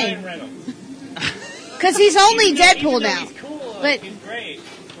 that's what I'm saying. Because he's only Deadpool now.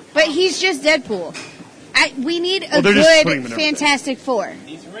 But he's just Deadpool. We need a they're just putting him good in Fantastic Four.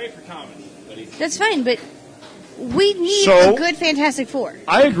 He's great for comedy, but he's That's fine, but we need So- a good Fantastic Four.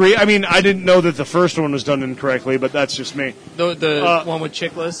 I agree. I mean, I didn't know that the first one was done incorrectly, but that's just me. The one with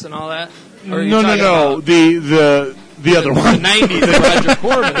Chickless and all that? Or are you No. talking about The other the one. 90s, the Roger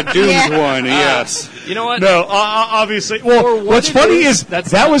Corman. The Dooms Yeah. one, yes. You know what? No, obviously. Well, For what what's it funny is, is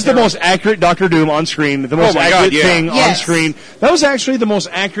that's that not was the terrible. most accurate Doctor Doom on screen, the most my accurate God, yeah. thing on Yes. screen. That was actually the most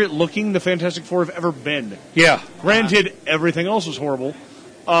accurate looking the Fantastic Four have ever been. Yeah. Granted, everything else was horrible.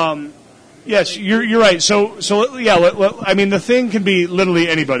 Yes, you're right. So yeah. I mean, the Thing can be literally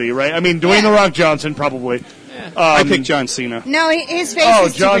anybody, right? I mean, Dwayne Yeah. The Rock Johnson probably. I picked John Cena. No, his face Oh,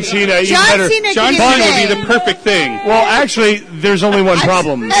 is too John big. Cena, even John better. Cena John can Cena would be stay. the perfect thing. Well, actually, there's only one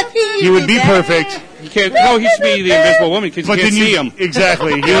problem. happy you He would did be that. perfect. You can't. No, he should be the Invisible Woman because you But can't then see him.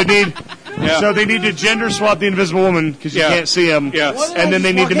 Exactly. You would need. Yeah. So they need to gender swap the Invisible Woman because you Yeah. can't see him. Yes. What did And I then they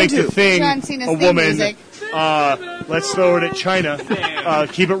just need to walk make the into? Thing John Cena's a theme woman. music. Let's throw it at China.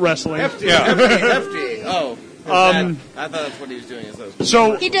 Keep it wrestling. Yeah. Hefty. Oh. I thought that's what he was doing.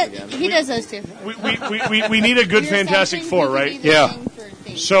 So He does those too. we need a good Fantastic Four, right? Yeah.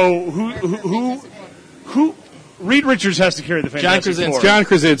 So who? Reed Richards has to carry the Fantastic Krasinski. Four. John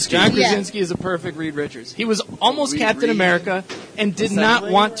Krasinski. John Yeah. Krasinski is a perfect Reed Richards. He was almost Captain Reed. America and did not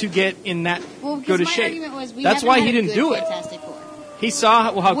want to get in that Well, because good a my shape. argument was we That's haven't why had he a didn't good do it. Fantastic Four. He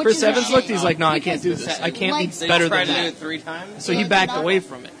saw how Which Chris is a Evans looked. shame, He's like, no, I because can't do this. I can't like- be better than tried to do that. it 3 times. So he backed away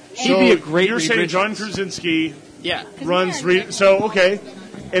from it. He'd So be a great You're Reed saying Richards. John Krasinski Yeah. runs Reed. So okay,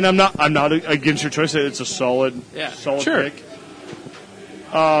 and I'm not against your choice. It's a solid Sure. pick.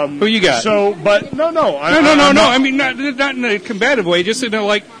 Who you got? So, but no. no. I mean, not in a combative way. Just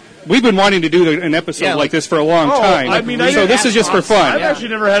like we've been wanting to do an episode Yeah, like like- this for a long time. I mean, so this is just for fun. I've actually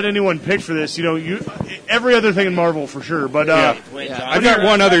never had anyone pick for this. Every other thing in Marvel for sure, but I've got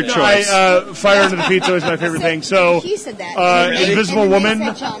one other choice. Fire Under the Feet's always my favorite thing. So, He said that. Invisible And then Woman. they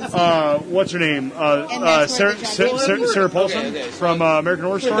said John Cena. What's her name? And that's where Sarah, the John Sarah Paulson Okay, so from American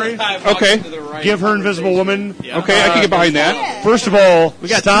Horror Story. Okay. Give her Invisible Woman. Okay, I can get behind that. First of all,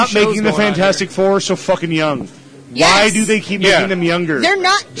 got stop 2 shows making the going on Fantastic Four so fucking young. Yes. Why do they keep Yeah. making them younger? They're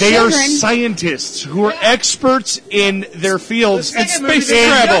not They children. are scientists who are experts in their fields. It's Second movie, space they're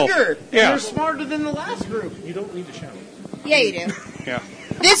travel. younger. Yeah. They're smarter than the last group. You don't need to shout. Yeah, you do. Yeah.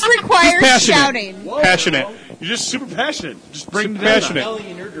 This requires Passionate. shouting. Passionate. You're just super passionate. Just bring Super it down. passionate.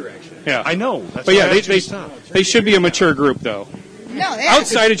 in your direction. Yeah. I know. That's But why yeah, I they asked you to stop. they should be a mature group though. No, yeah.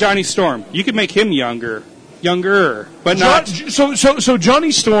 Outside of Johnny Storm, you could make him younger, but not. So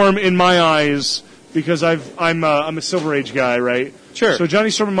Johnny Storm, in my eyes, because I'm a Silver Age guy, right? Sure. So Johnny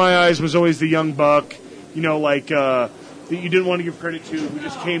Storm, in my eyes, was always the young buck. That you didn't want to give credit to, who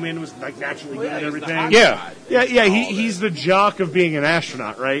just came in, was like naturally good at everything. Yeah. Yeah. He's the jock of being an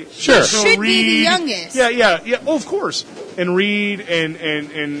astronaut, right? Sure. So Should be the youngest. Yeah. Oh, of course. And Reed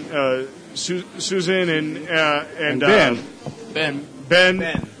and Susan and Ben.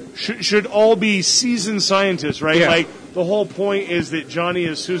 Ben. Should all be seasoned scientists, right? Yeah. Like the whole point is that Johnny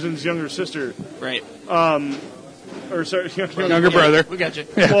is Susan's younger sister, Right. or sorry, Younger brother. We got you.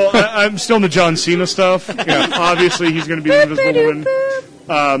 Well, I'm still in the John Cena stuff. Obviously, he's going to be the Invisible Woman.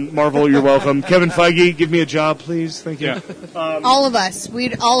 Marvel, you're welcome. Kevin Feige, give me a job, please. Thank you. Yeah. All of us,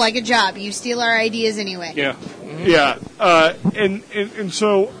 we'd all like a job. You steal our ideas anyway. Yeah. Yeah, and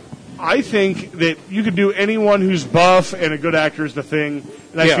so I think that you could do anyone who's buff and a good actor is the thing.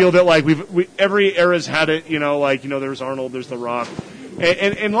 And I Yeah. feel that like every era's had it. There's Arnold, there's The Rock,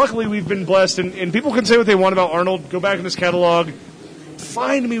 and luckily we've been blessed. And people can say what they want about Arnold. Go back in his catalog,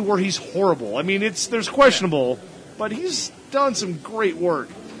 find me where he's horrible. I mean, there's questionable, but he's done some great work.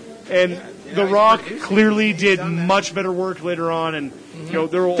 And The Rock clearly did much better work later on. And there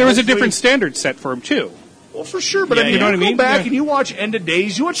was a different standard set for him too. Well, for sure, but Yeah, I mean, you know what I go mean? back Yeah. and you watch End of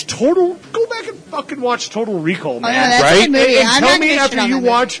Days, you watch Total. Go back and fucking watch Total Recall, Oh, man. no, that's a Right? good movie. And I'm tell not me gonna shit after on you that movie.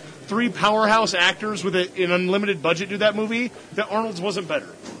 watch 3 powerhouse actors with an unlimited budget do that movie that Arnold's wasn't better.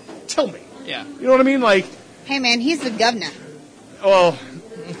 Tell me. Yeah. You know what I mean? Like, Hey, man, he's the governor. well,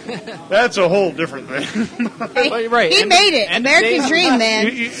 that's a whole different thing. Hey, Right. he And- made it. and American Days- Dream,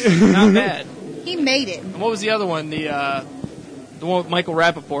 man. Not bad. He made it. And what was the other one? The one with Michael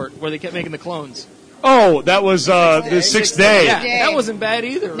Rappaport, where they kept making the clones. Oh, that was the Sixth Day. Yeah, Day. that wasn't bad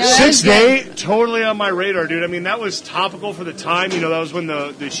either. No, that Sixth was Day, totally on my radar, dude. I mean, that was topical for the time. That was when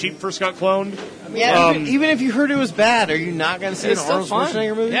the sheep first got cloned. Yeah. Even if you heard it was bad, are you not going to see It's an still Arnold fun.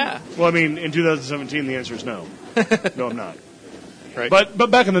 Schwarzenegger movie? Yeah. Well, I mean, in 2017, the answer is no. No, I'm not. Right. But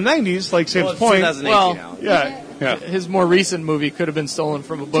back in the 90s, like Sam's Well, it's point, 2018 Well, now. yeah. Yeah. His more recent movie could have been stolen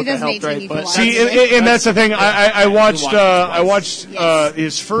from a book I helped 2018 write, you but can watch. See, and that's the thing. I watched Yes.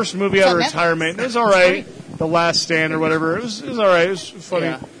 his first movie out of It's on retirement. It was all right. The Last Stand or whatever. It was all right. It was funny.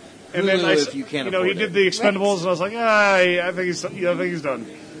 Yeah. And then Hulu if you can't he afford did it. the Expendables, and I was like, I think he's done.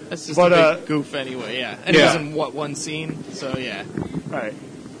 that's just But, a big goof anyway. Yeah, and Yeah. it was in one scene? So yeah. All right.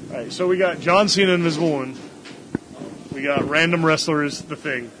 So we got John Cena, Invisible Woman. We got random wrestlers, The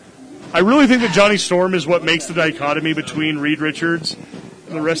Thing. I really think that Johnny Storm is what makes the dichotomy between Reed Richards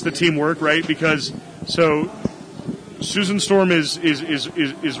and the rest of the team work, right? Because Susan Storm is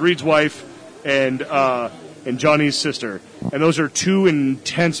Reed's wife and Johnny's sister, and those are two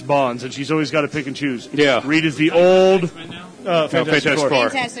intense bonds, and she's always got to pick and choose. Yeah. Reed is the old Fantastic Four.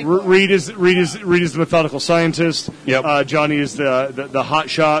 Fantastic. Reed is the methodical scientist. Yep. Johnny is the hot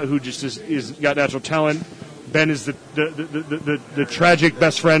shot who just is got natural talent. Ben is the tragic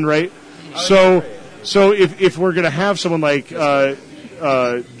best friend, right? So if we're gonna have someone like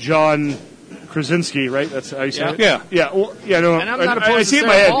John Krasinski, right? That's how you say Yeah. it. Yeah. Yeah. Well, yeah. No, And I'm I not opposed see to it in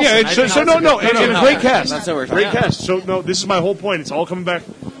my Sarah head. Paulson. Yeah. I So think no, that's no. a good And job. great cast. That's what we're Great talking cast. So no, this is my whole point. It's all coming back.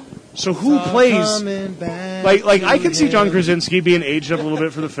 So who plays? Like I can see John Krasinski being aged up a little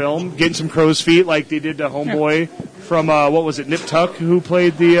bit for the film, getting some crow's feet like they did to Homeboy from what was it, Nip Tuck, who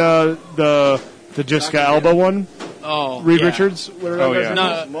played the Jessica Alba one, Oh, Reed yeah. Richards. Whatever Oh, that yeah.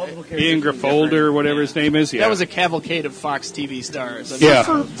 guy's name No, Ian Graffolder, or whatever his name is. Yeah. that was a cavalcade of Fox TV stars. I mean,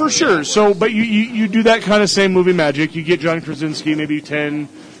 Yeah. for sure. So, but you do that kind of same movie magic. You get John Krasinski, maybe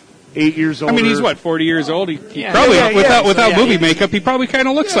 8 years older. I mean, he's what, 40 years old? He Yeah. probably Yeah, yeah, without yeah. movie makeup, he probably kind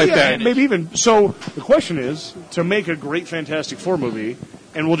of looks like that. Maybe even. So the question is to make a great Fantastic Four movie,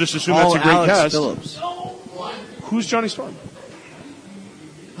 and we'll just assume All that's a great Alex cast. Phillips. Who's Johnny Storm?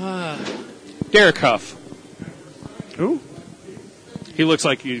 Derek Huff. Who? He looks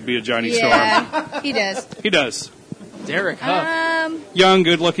like he'd be a Johnny Storm. Yeah, he does. He does. Derek Huff, Young,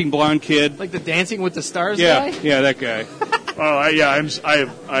 good-looking blonde kid. like the Dancing with the Stars Yeah, guy. yeah, that guy. Oh, I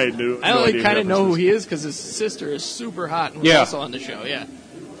knew. I only kind of know who he is because his sister is super hot and was Yeah. also on the show. Yeah.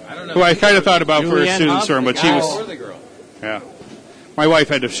 I don't know. Who I kind of thought about for a Julianne Susan Hough, Storm, but the she guy. was. Or the girl. Yeah. My wife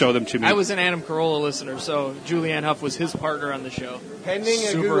had to show them to me. I was an Adam Carolla listener, so Julianne Hough was his partner on the show. Pending a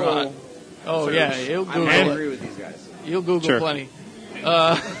Super Google. hot. Oh yeah, he'll I Google might it. agree with these guys. You'll Google Sure. plenty.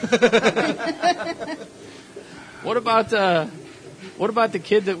 What about the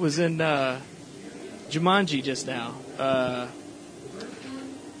kid that was in Jumanji just now?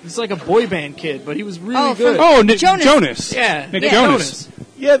 He's like a boy band kid, but he was really Oh, good. Oh, Nick Jonas. Jonas. Yeah, Nick Nick Jonas.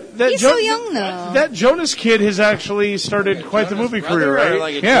 Yeah, that He's so young, though. That Jonas kid has actually started quite the movie career, Brother, or right?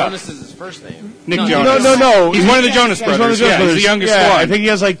 Like a Yeah. Jonas is his first name. Nick No, Jonas. No. He's one of the Jonas He's one of brothers. the Jonas Yeah, brothers. he's the youngest Yeah, one. I think he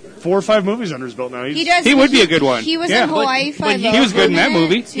has like 4 or 5 movies under his belt now. He does. He would be a good one. He was Yeah. in Hawaii But Five-O. he was good in that wasn't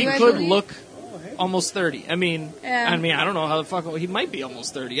movie. it? He Too, I could believe? look almost 30. I mean, Yeah. I don't know how the fuck he might be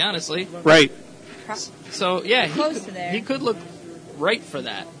almost 30, honestly. Right. So yeah, Close to there. he could look right for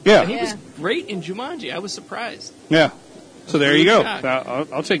that. Yeah. He was Yeah. great in Jumanji. I was surprised. Yeah. So there you go. Shocked.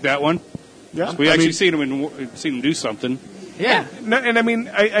 I'll take that one. Yeah, We I actually mean, seen him do something. Yeah. no, and I mean,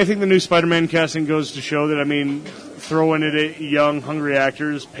 I think the new Spider-Man casting goes to show that throwing it at young, hungry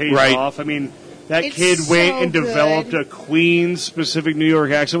actors pays Right. off. I mean, that It's kid went so and developed good. a Queens-specific New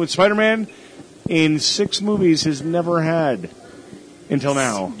York accent with Spider-Man. In 6 movies, has never had until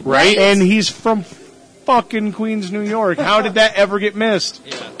now. Right. And he's from fucking Queens, New York. How did that ever get missed?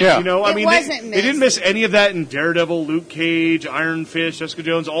 Yeah. You know, I It mean, wasn't they didn't missed. miss any of that in Daredevil, Luke Cage, Iron Fist, Jessica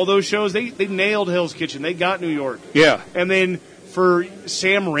Jones, all those shows. They nailed Hell's Kitchen. They got New York. Yeah. And then for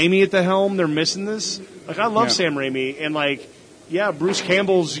Sam Raimi at the helm, they're missing this. Like, I love Yeah. Sam Raimi, and like, yeah, Bruce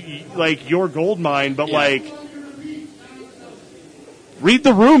Campbell's like your gold mine, but like, read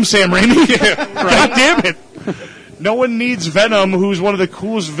the room, Sam Raimi. God damn it. No one needs Venom, who's one of the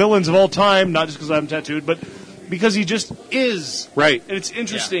coolest villains of all time, not just because I'm tattooed, but because he just is. Right. And it's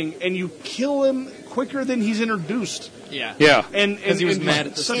interesting, and you kill him quicker than he's introduced. Yeah. Yeah. And Because he was mad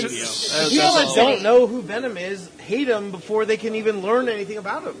at the such a- studio. People That's that all. don't know who Venom is hate him before they can even learn anything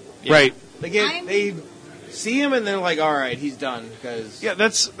about him. Right. They see him and they're like, all right, he's done because Yeah,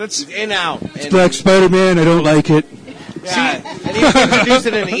 that's he's in out. And, Black Spider-Man, I don't like it. yeah, and he's introduced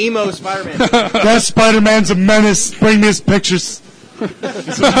in an emo Spider-Man. that Spider-Man's a menace. Bring me his pictures.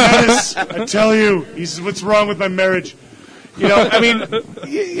 He's a menace. I tell you. He's what's wrong with my marriage. You know, I mean,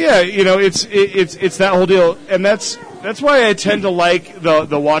 yeah, you know, it's that whole deal, and that's why I tend to like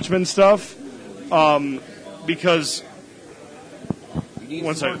the Watchmen stuff, because You need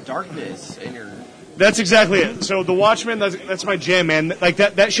One some more second. darkness in your. that's exactly it. So the Watchmen, that's my jam, man. Like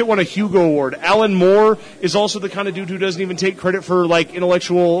that shit won a Hugo Award. Alan Moore is also the kind of dude who doesn't even take credit for like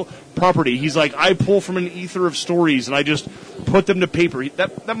intellectual property. He's like, I pull from an ether of stories and I just put them to paper.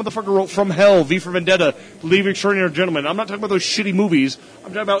 That motherfucker wrote From Hell, V for Vendetta, Leave Extraordinary Gentlemen. I'm not talking about those shitty movies. I'm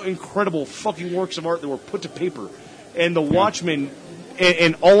talking about incredible fucking works of art that were put to paper. And the Watchmen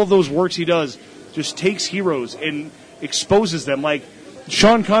and all of those works he does just takes heroes and exposes them. Like,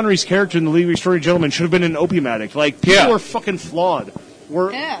 Sean Connery's character in The League of Extraordinary Gentlemen should have been an opium addict. Like, people are fucking flawed.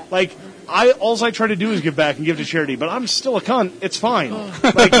 Like, all I try to do is give back and give to charity, but I'm still a cunt. It's fine.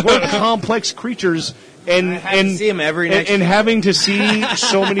 Like, we're complex creatures, and see him every next and year. having to see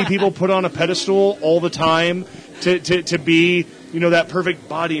so many people put on a pedestal all the time to be, you know, that perfect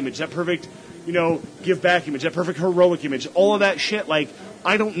body image, that perfect, you know, give back image, that perfect heroic image, all of that shit. Like,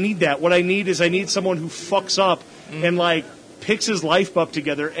 I don't need that. What I need someone who fucks up and like picks his life up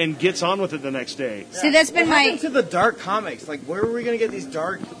together and gets on with it the next day. See, that's been What my. happened to the dark comics? Like, where were we going to get these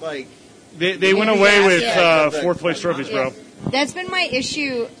dark, like... They went away with Yeah. fourth place trophies, bro. That's been my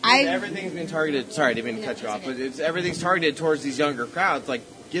issue. Everything's been targeted... Sorry, I didn't mean to cut you off, but everything's targeted towards these younger crowds. Like,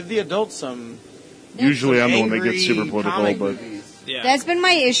 give the adults some... Usually I'm the one that angry gets super political, comic but... movies. Yeah. That's been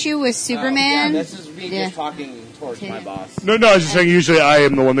my issue with Yeah, Superman. this is me Yeah. just talking towards my boss. No, I was just saying usually I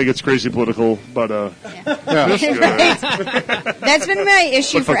am the one that gets crazy political, but That's been my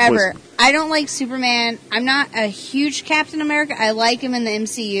issue But fuck forever. I don't like Superman. I'm not a huge Captain America. I like him in the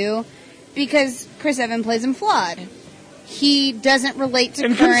MCU because Chris Evans plays him flawed. He doesn't relate to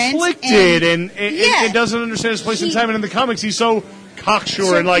and current conflicted and Yeah. doesn't understand his place in He- time. And in the comics, he's so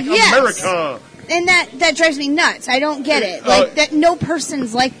cocksure and like Yes. America. And that drives me nuts. I don't get it. Like that, no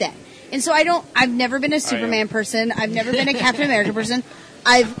person's like that. And so I've never been a Superman person. I've never been a Captain America person.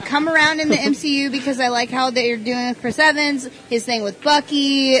 I've come around in the MCU because I like how they're doing with Chris Evans, his thing with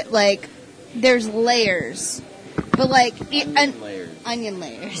Bucky. Like, there's layers, but like onion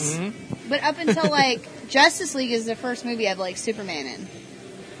layers. But up until like Justice League is the first movie I've liked Superman in,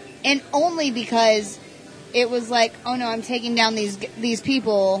 and only because it was like, oh no, I'm taking down these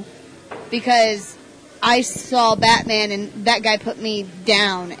people because I saw Batman and that guy put me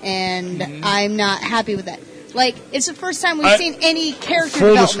down, and I'm not happy with that. Like, it's the first time we've seen any character Full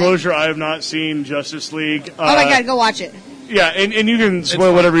development. disclosure, I have not seen Justice League. Oh my god, go watch it. Yeah, and you can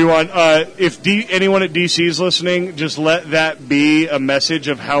spoil whatever you want. If anyone at DC is listening, just let that be a message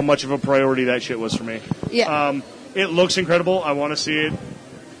of how much of a priority that shit was for me. Yeah. It looks incredible. I want to see it.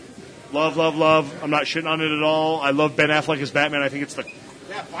 Love, love, love. I'm not shitting on it at all. I love Ben Affleck as Batman. I think it's the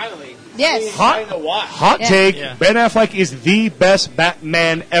Yeah, finally. Yes. hot Yeah. take. Yeah. Ben Affleck is the best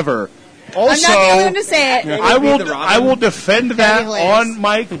Batman ever. Also, I'm not the one to say it. I will defend that hilarious. on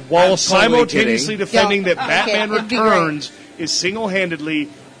mic while I'm totally simultaneously kidding. defending that Okay, Batman it'd be Returns is single-handedly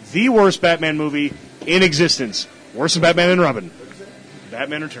the worst Batman movie in existence. Worse than Batman and Robin.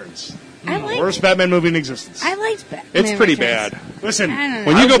 Batman Returns. I liked Worst Batman movie in existence. I liked Batman. It's pretty Returns. bad. Listen, I don't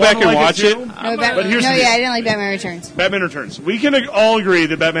know. When you go I back wanna and like watch too. it, No, But here's the I deal. didn't like Batman Returns. Batman Returns. We can all agree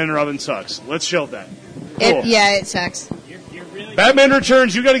that Batman and Robin sucks. Let's shelve that. Cool. It sucks. You're really Batman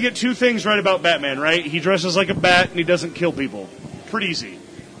Returns, you got to get two things right about Batman, right? He dresses like a bat and he doesn't kill people. Pretty easy.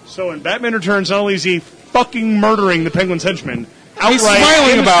 So in Batman Returns, not only is he fucking murdering the Penguin's henchmen, outright smiling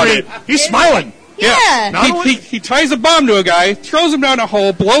in the about street, it. He's smiling. Yeah. Not he, only- he ties a bomb to a guy, throws him down a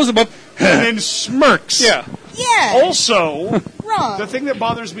hole, blows him up. and then smirks. Yeah. Yeah. Also, Wrong. the thing that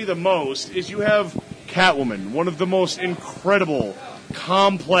bothers me the most is you have Catwoman, one of the most incredible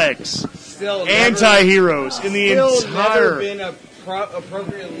complex Still anti-heroes in the never entire. been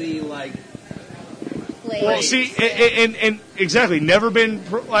appropriately like. Well, see, and exactly, never been.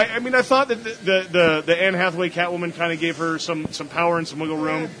 I mean, I thought that the Anne Hathaway Catwoman kind of gave her some power and some wiggle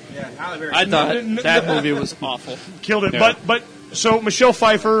room. Yeah, Halle Berry. I thought that movie was awful. Killed it. Yeah. But so Michelle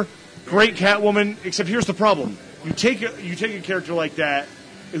Pfeiffer, great Catwoman. Except here's the problem: you take a character like that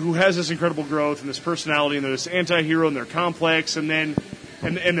who has this incredible growth and this personality and they're this anti-hero and they're complex and then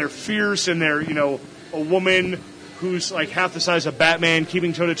and they're fierce and they're a woman who's like half the size of Batman,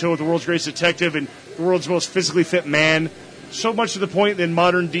 keeping toe-to-toe with the world's greatest detective and the world's most physically fit man. So much to the point that in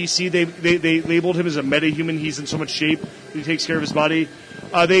modern DC, they labeled him as a meta-human. He's in so much shape that he takes care of his body.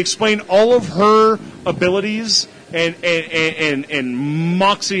 They explain all of her abilities and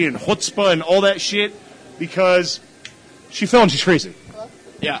moxie and chutzpah and all that shit because she fell and she's crazy.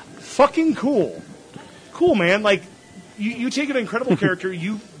 Yeah. Fucking cool. Cool, man. Like, you take an incredible character,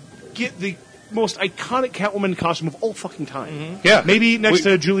 you get the most iconic Catwoman costume of all fucking time. Mm-hmm. Yeah. Maybe next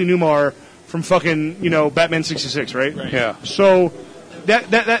to Julie Newmar from fucking, Batman 66, right? Yeah. So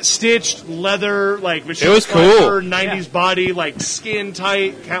that stitched leather, like Michelle It was cool. Pfeiffer, 90s body, like skin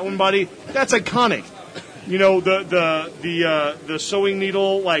tight Catwoman body, that's iconic. The sewing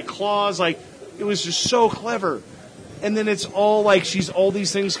needle, like claws, like it was just so clever. And then it's all like she's all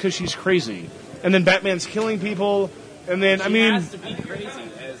these things because she's crazy. And then Batman's killing people. And then, She has to be crazy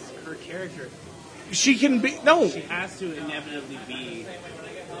as her character. she can be, no, She has to inevitably be.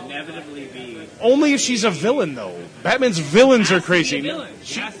 only if she's a villain, though. Batman's villains Has are to be crazy. a villain.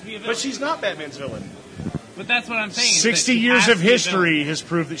 She has to be a villain. But she's not Batman's villain. But that's what I'm saying. is that 60 she years has of to be a history villain. has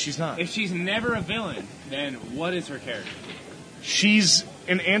proved that she's not. If she's never a villain, then what is her character? She's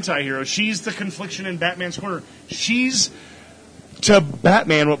an anti-hero. She's the confliction in Batman's corner. She's to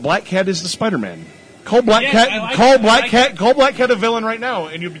Batman what Black Cat is to Spider-Man. Call Black Yes, Cat. I like Call that. I Black like Cat. Call Black Cat a villain right now,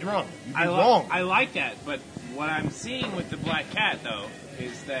 and you'll be wrong. You'll be wrong. I like that, but what I'm seeing with the Black Cat, though,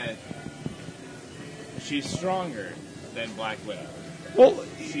 is that she's stronger than Black Widow. Well,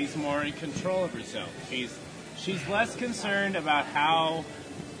 She's more in control of herself. She's less concerned about how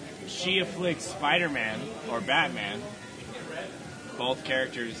she afflicts Spider-Man or Batman. Both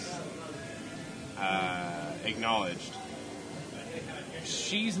characters acknowledged.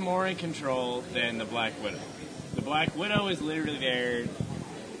 She's more in control than the Black Widow. The Black Widow is literally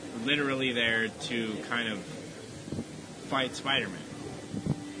there to kind of fight Spider-Man.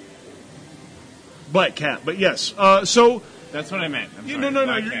 Black Cat. But yes. So. That's what I meant. I'm Yeah, sorry, no,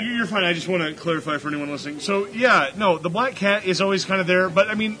 Black Cat. you're fine. I just want to clarify for anyone listening. So, yeah, no, the Black Cat is always kind of there, but,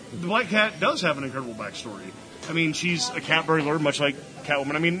 I mean, the Black Cat does have an incredible backstory. I mean, she's a cat burglar, much like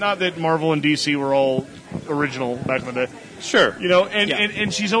Catwoman. I mean, not that Marvel and DC were all original back in the day. Sure.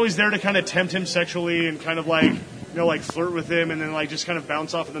 And she's always there to kind of tempt him sexually and kind of like, like flirt with him and then, like, just kind of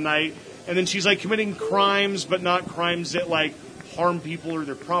bounce off in the night. And then she's, like, committing crimes, but not crimes that, like, harm people or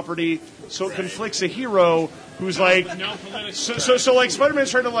their property. So it conflicts a hero who's like, No political so like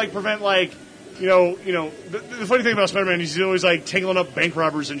Spider-Man's trying to like prevent like, the funny thing about Spider-Man is he's always like tangling up bank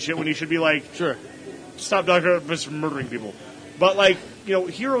robbers and shit when he should be like, Sure. stop Dr. Octopus from murdering people. But like,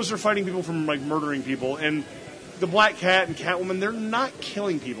 heroes are fighting people from like murdering people, and the Black Cat and Catwoman, they're not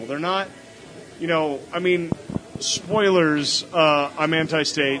killing people. They're not, I mean, spoilers. I'm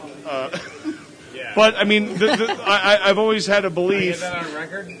anti-state. Yeah. But I mean, I've always had a Get belief. that on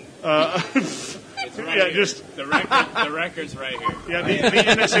record? It's right Yeah, here. just- the record's right here. Yeah,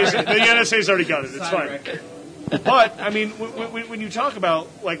 the NSA's already got it. It's fine. But I mean, when you talk about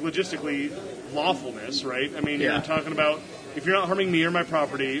like logistically lawfulness, right? I mean, you're talking about if you're not harming me or my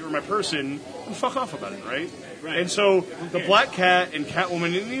property or my person, then fuck off about it, right? Right. And so the Black Cat and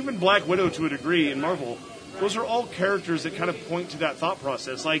Catwoman and even Black Widow to a degree in Marvel, those are all characters that kind of point to that thought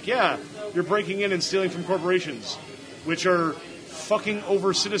process. Like, yeah, you're breaking in and stealing from corporations, which are fucking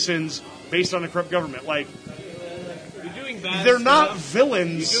over citizens based on a corrupt government. Like, You're doing bad they're stuff. not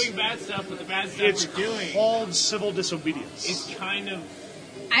villains. You're doing bad stuff, but the bad stuff It's we're doing called civil disobedience. is kind of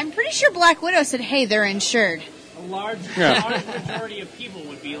I'm pretty sure Black Widow said, "Hey, they're insured." a large majority of people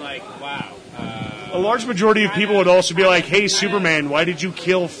would be like, wow. A large majority of people would also be like, hey, Superman, why did you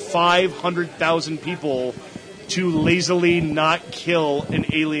kill 500,000 people to lazily not kill an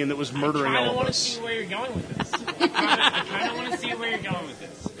alien that was murdering I all don't of want to us? see where you're going with this. I kind of want to see where you're going with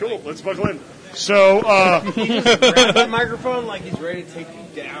this. Cool, let's buckle in. So, Grab that microphone like he's ready to take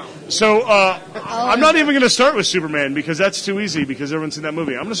you down. I'm not even going to start with Superman because that's too easy because everyone's seen that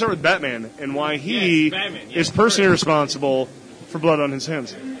movie. I'm going to start with Batman and why he Yes, Batman, yes, is personally responsible for blood on his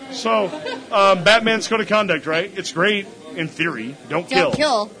hands. So, Batman's code of conduct, right? It's great in theory. Don't kill. Don't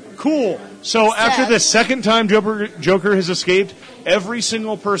kill. Cool. So after the second time Joker has escaped, every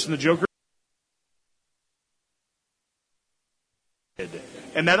single person the Joker...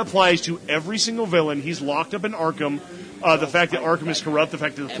 And that applies to every single villain. He's locked up in Arkham. The fact that Arkham is corrupt, the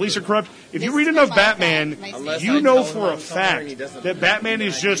fact that the police are corrupt. If you read enough Batman, you know for a fact that Batman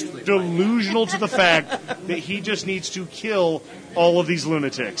is just delusional to the fact that he just needs to kill all of these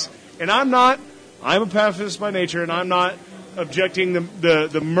lunatics. And I'm a pacifist by nature, and I'm not objecting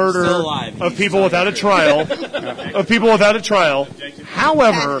the murder of people without a trial.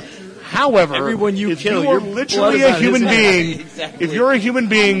 However, everyone you kill, you're literally a human being. If you're a human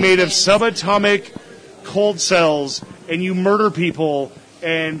being made of subatomic cold cells and you murder people,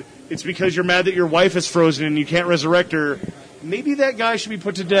 and it's because you're mad that your wife is frozen and you can't resurrect her, maybe that guy should be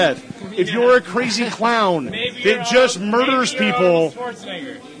put to death. If you're a crazy clown that just murders people,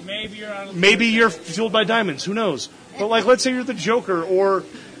 maybe you're fueled by diamonds. Who knows? But let's say you're the Joker, or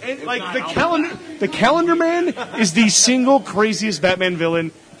the Calendar Man is the single craziest Batman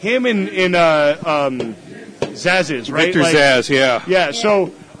villain. Him and Zaz is, right? Victor Zaz, yeah. Yeah,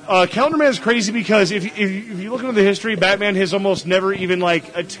 so Calendar Man is crazy because if you look into the history, Batman has almost never even,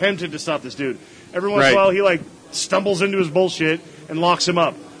 attempted to stop this dude. Every once in a while, he, stumbles into his bullshit and locks him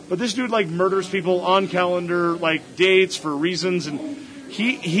up. But this dude, murders people on calendar, dates for reasons, and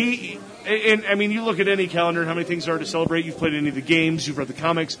you look at any calendar and how many things there are to celebrate. You've played any of the games, you've read the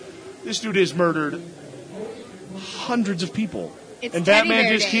comics. This dude has murdered hundreds of people. And Batman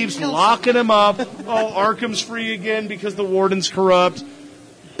just keeps locking him up. Oh, Arkham's free again because the warden's corrupt.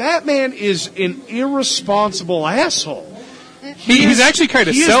 Batman is an irresponsible asshole. He's actually kind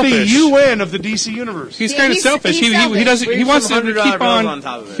of selfish. He is the UN of the DC universe. He's kind of selfish. He wants to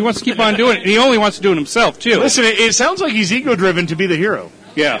keep on doing it. And he only wants to do it himself too. Listen, it sounds like he's ego driven to be the hero.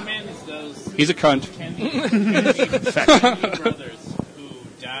 Yeah, he's a cunt. Brothers who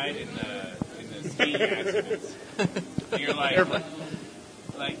died in the skiing accidents. And you're like,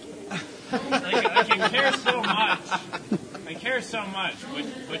 I care so much. I care so much,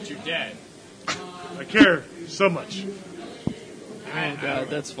 but you're dead. I care so much. Oh God,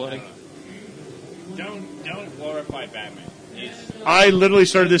 that's funny. Don't glorify Batman. I literally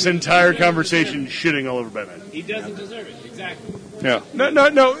started this entire conversation shitting all over Batman. He doesn't deserve it. Exactly. Yeah.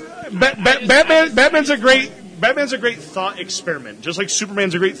 No. Batman's a great thought experiment, just like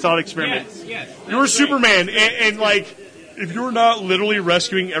Superman's a great thought experiment. Yes. You're Superman, and if you're not literally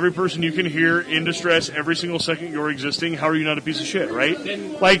rescuing every person you can hear in distress every single second you're existing, how are you not a piece of shit, right?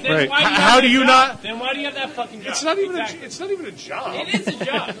 How do you not? Then why do you have that fucking job? It's not even a job. It is a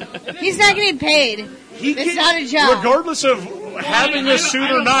job. He's not getting paid. It's not a job. Regardless of having a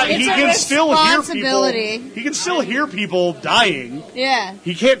suit or not, he can still hear people. He can still hear people dying. Yeah.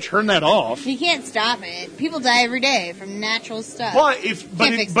 He can't turn that off. He can't stop it. People die every day from natural stuff. But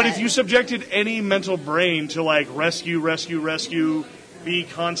if you subjected any mental brain to rescue, be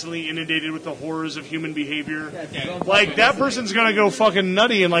constantly inundated with the horrors of human behavior, that person's gonna go fucking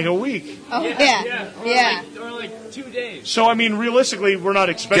nutty in a week. Oh yeah. Or 2 days. So realistically, we're not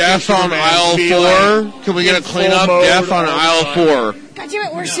expecting death on aisle 4. Can we get a cleanup? Death on aisle 4. God damn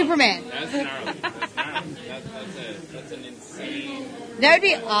it, where's Superman? That's gnarly. That's an insane. That would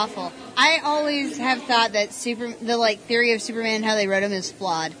be awful. I always have thought that the theory of Superman, how they wrote him, is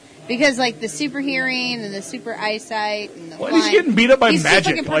flawed. Because the super hearing and the super eyesight and the flying, he's getting beat up by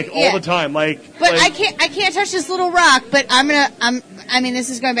magic all the time. But I can't touch this little rock. But this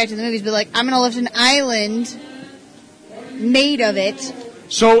is going back to the movies. But I'm gonna lift an island made of it.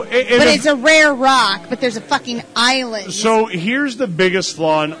 So, but it's a rare rock. But there's a fucking island. So here's the biggest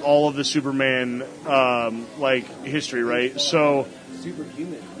flaw in all of the Superman history, right? So,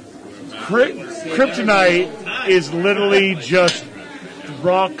 Kryptonite is literally just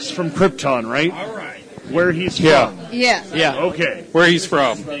rocks from Krypton, right? All right. Where he's from. Yeah. Okay. Where he's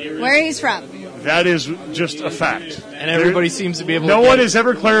from. That is just a fact. And everybody seems to be able to... No one has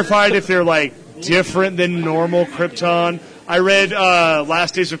ever clarified if they're, different than normal Krypton. I read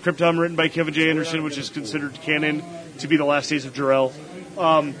Last Days of Krypton, written by Kevin J. Anderson, which is considered canon to be the Last Days of Jor-El.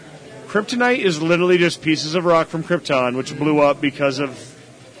 Kryptonite is literally just pieces of rock from Krypton, which blew up because of...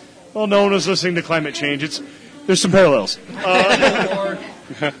 Well, no one was listening to climate change. There's some parallels.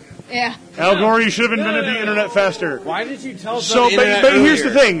 Yeah. Al Gore, you should have invented the internet faster. Why did you tell us so? But here's the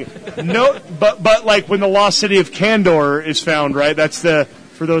thing. No, but when the lost city of Kandor is found, right? That's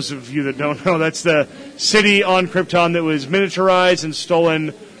for those of you that don't know, that's the city on Krypton that was miniaturized and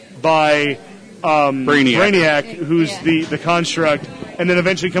stolen by Brainiac, who's the construct, and then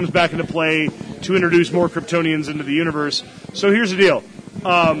eventually comes back into play to introduce more Kryptonians into the universe. So here's the deal.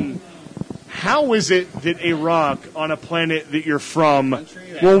 How is it that a rock on a planet that you're from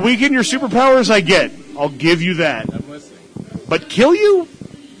Well, weaken your superpowers, I get. I'll give you that. I'm listening. But kill you?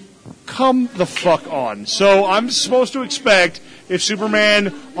 Come the fuck on. So I'm supposed to expect if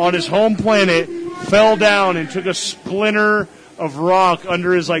Superman on his home planet fell down and took a splinter of rock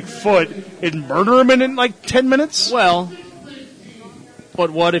under his foot, it'd murder him in 10 minutes? Well,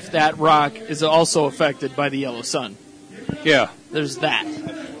 but what if that rock is also affected by the yellow sun? Yeah. There's that.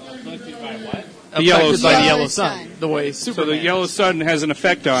 Afflicted by what? The yellow Affected by sun. the yellow Yellow sun. sun. The way So Superman. the yellow sun has an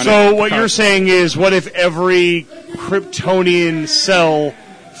effect on it. So what you're saying is, what if every Kryptonian cell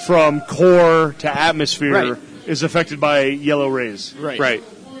from core to atmosphere Right. is affected by yellow rays? Right. Right.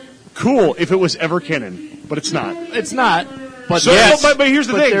 Cool, if it was ever canon, but it's not. It's not. But So, yes, but here's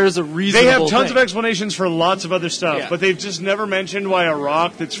the but thing. there's a They reasonable have tons thing. of explanations for lots of other stuff, Yeah. but they've just never mentioned why a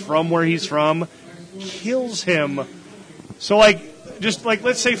rock that's from where he's from kills him. So,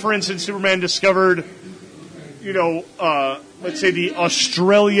 let's say, for instance, Superman discovered, let's say the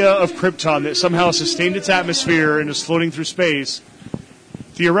Australia of Krypton that somehow sustained its atmosphere and is floating through space.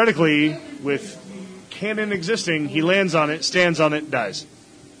 Theoretically, with canon existing, he lands on it, stands on it, dies.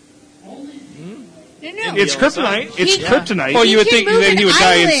 No. It's kryptonite. It's kryptonite. Well, you would can think move then an he would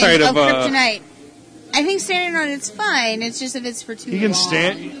die island inside of kryptonite. I think standing on it's fine. It's just if it's for too He can long.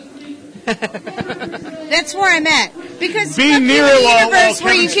 stand. That's where I'm at because Being fuck near you, it a while universe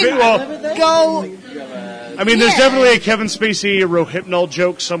where you Kevin can Spacey- go. I mean, there's Yeah. definitely a Kevin Spacey, a Rohypnol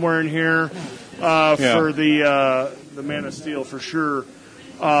joke somewhere in here for the Man of Steel for sure.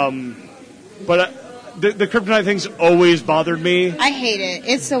 But the kryptonite thing's always bothered me. I hate it.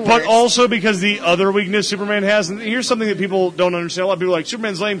 It's the worst. But also because the other weakness Superman has, and here's something that people don't understand. A lot of people are like,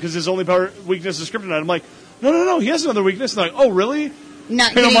 Superman's lame because his only weakness is kryptonite. I'm like, no, he has another weakness. And they're like, oh, really?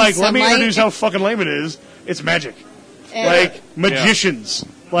 not And I'm getting like, let me sunlight. introduce how fucking lame it is. It's magic. Eh, Like, magicians.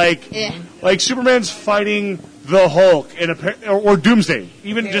 eh. Like Superman's fighting the Hulk or Doomsday.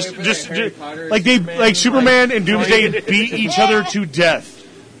 Even Can't wait for that Harry Potter Superman and fight. Doomsday beat each other to death.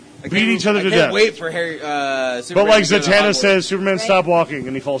 Beat each other to I death. can't wait for Harry. But Superman like to go to Zatanna Hogwarts. says, Superman stop walking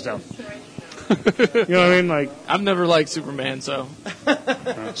and he falls down. You know what I mean? Like I've never liked Superman, so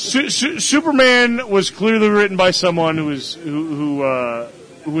Superman was clearly written by someone who was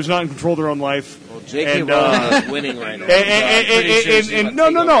not in control of their own life. Well, J.K. And, Rowling is winning right now. so I'm pretty sure she's about to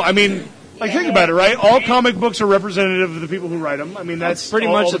take over. no. I mean, think about it, right? All comic books are representative of the people who write them. I mean, that's pretty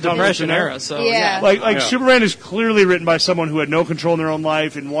all much the the comic books Depression in there. era. So Yeah. Like Superman is clearly written by someone who had no control in their own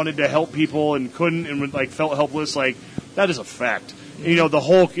life and wanted to help people and couldn't and felt helpless. Like that is a fact. The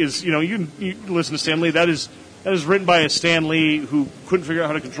Hulk is you listen to Stan Lee. That is written by a Stan Lee who couldn't figure out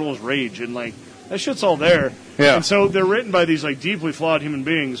how to control his rage and that shit's all there. Yeah. And so they're written by these deeply flawed human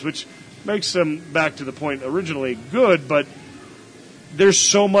beings, which makes them, back to the point originally, good. But there's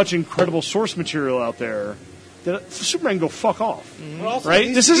so much incredible source material out there that Superman can go fuck off. But also Right?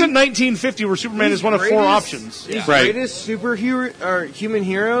 these This isn't 1950 where Superman is one of four greatest- options. These Right. greatest superhero or human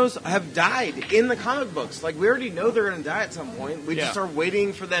heroes have died in the comic books. Like we already know they're going to die at some point. We just Yeah. are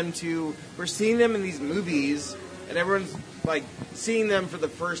waiting for them to. We're seeing them in these movies, and everyone's seeing them for the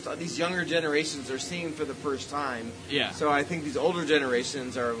first. These younger generations are seeing for the first time. Yeah. So I think these older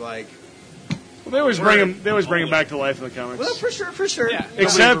generations are like, Well, they always bring him. They always bring him back to life in the comics. well, for sure. Yeah.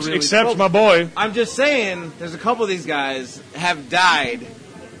 except Nobody ever except my boy. I'm just saying, there's a couple of these guys have died.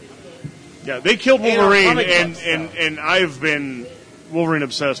 Yeah, they killed In our Wolverine, comic and, books, and, and I've been Wolverine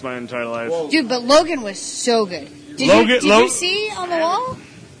obsessed my entire life. Well, Dude, but Logan was so good. Did Logan- you see on the wall?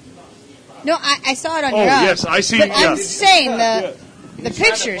 No, I saw it on Oh, your own. yes, I see- But yeah. I'm saying the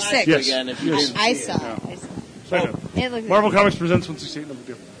picture's sick. Yes. again, if you Yes. didn't I see saw it. it. I know. It looked Marvel Comics presents 168 number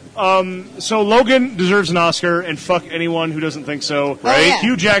 2. So Logan deserves an Oscar, and fuck anyone who doesn't think so. Right? yeah.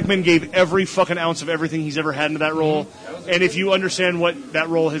 Hugh Jackman gave every fucking ounce of everything he's ever had into that role, and if you understand what that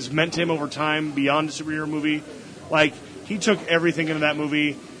role has meant to him over time beyond a superhero movie, he took everything into that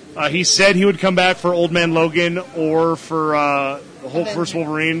movie. He said he would come back for Old Man Logan or for Hulk vs.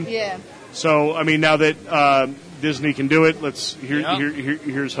 Wolverine. Yeah. So I mean, now that Disney can do it, Yeah.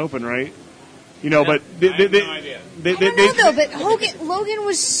 here's hoping, right? But I have no idea. I don't know though, but Logan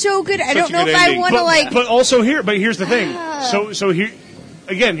was so good. I Such don't a know good if ending. I want to But also here's the thing. So here,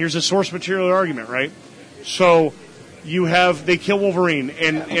 again, here's a source material argument, right? So they kill Wolverine,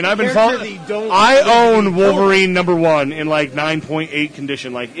 and I've been Character following. that you don't I believe own you Wolverine #1 in 9.8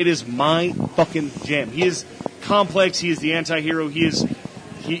 condition. It is my fucking jam. He is complex. He is the anti-hero. He is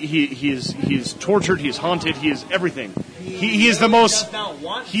tortured. He is haunted. He is everything. He is the most.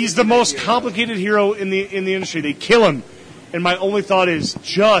 He's the most complicated hero in the industry. They kill him, and my only thought is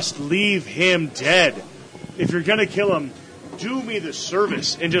just leave him dead. If you're gonna kill him, do me the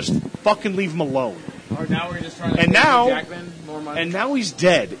service and just fucking leave him alone. Or now we're just trying to And pay now- Hugh Jackman more money. And now he's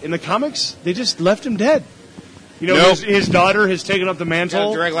dead. In the comics, they just left him dead. You know, Nope. his daughter has taken up the Got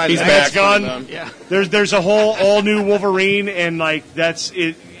mantle. a direct line He's to back. It's gone. them. Yeah. There's a whole all new Wolverine, and like that's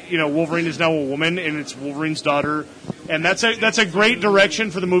it. You know, Wolverine is now a woman, and it's Wolverine's daughter, and that's a great direction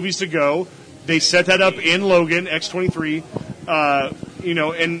for the movies to go. They set that up in Logan X-23. You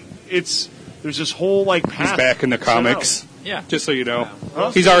know, and there's this whole like He's path back in the set out. comics. Yeah. Just so you know. Huh?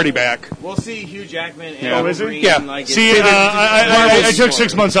 He's already back. We'll see Hugh Jackman and Yeah. Oh, is he? Wolverine. Yeah. Like, See, in- I took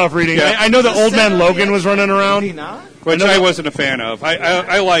 6 months off reading. Yeah. I know that Old Man Logan was running Is he around. not? Which I wasn't a fan of.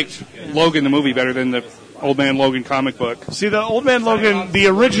 I liked Logan the movie better than the Old Man Logan comic book. See, the Old Man Logan, the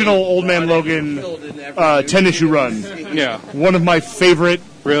original Old Man Logan 10-issue run, Yeah. one of my favorite.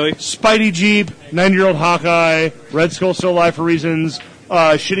 Really? Spidey Jeep, 9-year-old Hawkeye, Red Skull still alive for reasons,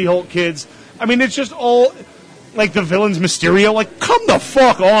 shitty Hulk kids. I mean, it's just all, like, the villain's Mysterio. Like, come the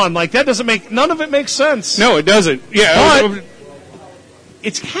fuck on. Like, that doesn't make, none of it makes sense. No, it doesn't. Yeah. But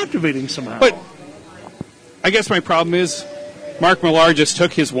it's captivating somehow. But I guess my problem is Mark Millar just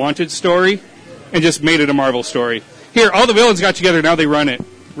took his Wanted story and just made it a Marvel story. Here, all the villains got together, now they run it.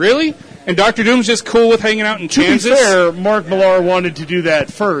 Really? And Doctor Doom's just cool with hanging out in to Kansas? be fair, Mark Millar wanted to do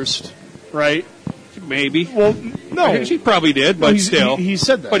that first, right? Maybe. Well, no. He probably did, but still. He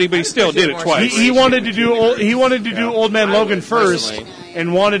said that. But he still did it twice. He wanted to do Old Man Logan first, personally.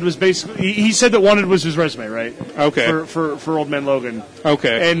 and Wanted was basically. He said that Wanted was his resume, right? Okay. For Old Man Logan.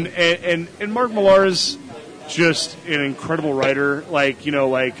 Okay. And Mark Millar is just an incredible writer, like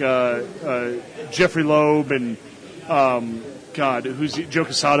Jeffrey Loeb and God, who's Joe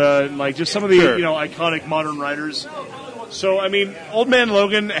Quesada, and like just some of the Sure. iconic modern writers. So I mean, Old Man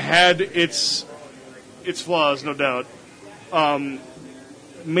Logan had its flaws, no doubt.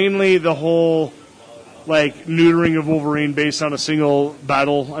 Mainly the whole like neutering of Wolverine based on a single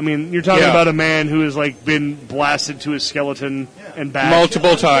battle. I mean, you're talking Yeah. about a man who has like been blasted to his skeleton and back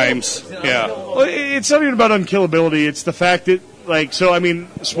Multiple times. Yeah. Well, it's not even about unkillability. It's the fact that, like, so I mean,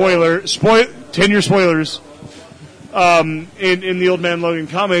 10-year spoilers. In the Old Man Logan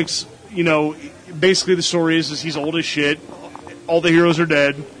comics, basically the story is he's old as shit. All the heroes are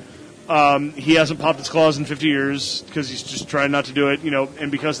dead. He hasn't popped his claws in 50 years because he's just trying not to do it.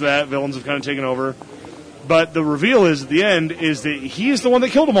 And because of that, villains have kind of taken over. But the reveal is at the end is that he is the one that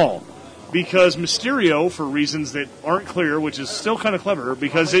killed them all. Because Mysterio, for reasons that aren't clear, which is still kind of clever,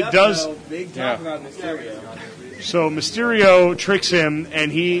 because it does. Big Yeah. talk about Mysterio. So Mysterio tricks him, and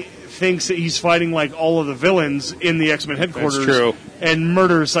he thinks that he's fighting like all of the villains in the X-Men headquarters. That's true. And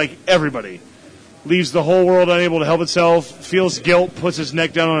murders like everybody. Leaves the whole world unable to help itself, feels guilt, puts his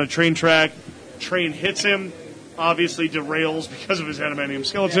neck down on a train track. Train hits him, obviously derails because of his adamantium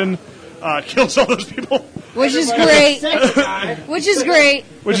skeleton. Kills all those people. Which is great. Which is great.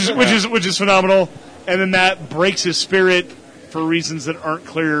 which is phenomenal. And then that breaks his spirit for reasons that aren't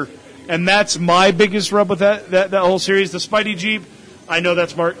clear. And that's my biggest rub with that whole series. The Spidey Jeep, I know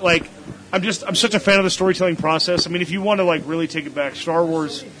that's Mark. Like, I'm such a fan of the storytelling process. I mean, if you want to like really take it back, Star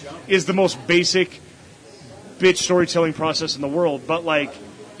Wars is the most basic bitch storytelling process in the world. But like,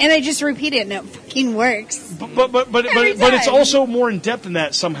 And I just repeat it and it fucking works. but Every it's time. also more in depth than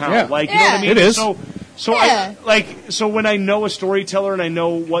that somehow. Yeah. Like, you know what I Yeah. mean? It is. So Yeah. so when I know a storyteller and I know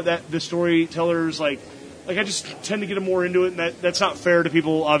what the storyteller's like I just tend to get more into it, and that's not fair to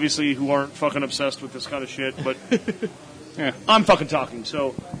people obviously who aren't fucking obsessed with this kind of shit. But Yeah. I'm fucking talking,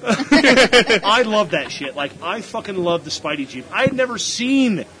 so I love that shit. Like, I fucking love the Spidey Jeep. I had never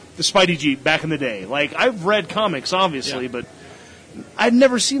seen the Spidey Jeep back in the day. Like, I've read comics, obviously, but I'd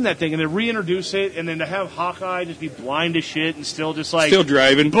never seen that thing. And to reintroduce it, and then to have Hawkeye just be blind as shit and still just like Still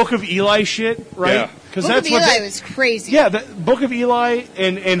driving. Book of Eli shit, right? Yeah. Because Book that's of what Eli they- was crazy. yeah, the Book of Eli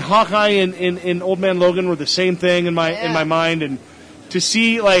and Hawkeye and Old Man Logan were the same thing in my mind, and to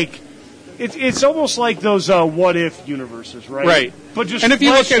see like it's almost like those what if universes, right? Right. But just And if you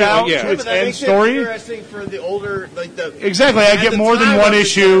look fleshed at it, out yeah. to But its that end makes it story. interesting for the older, like the Exactly, I at get the more than time one of the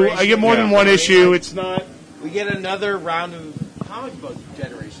issue. I generation, get more than one like, issue. It's not. we get another round of comic book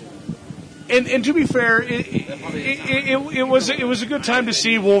generation. And to be fair, it was a good time to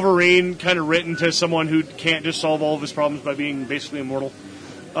see Wolverine kind of written to someone who can't just solve all of his problems by being basically immortal,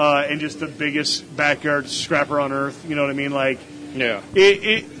 and just the biggest backyard scrapper on earth. You know what I mean? Like, Yeah.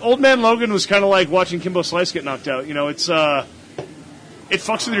 Old Man Logan was kind of like watching Kimbo Slice get knocked out. It's it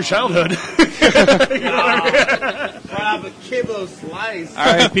fucks with your childhood. Wow, but Kibbo Slice.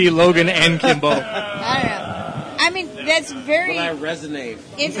 R.I.P. Logan and Kimbo. I don't know. I mean, that's very. But I resonate.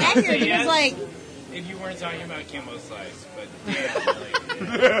 It's accurate because, like, if you weren't talking about Kimbo Slice, but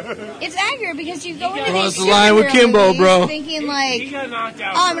yeah, It's accurate because you go into Cross these the line with superhero Kimbo, movies bro. thinking he like, got knocked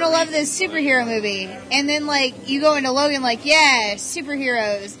out. oh, I'm for gonna a love this superhero movie, and then like you go into Logan like, yeah,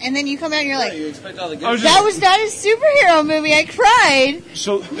 superheroes, and then you come out and you're like, you expect all the good I was stuff. that was not a superhero movie. I cried.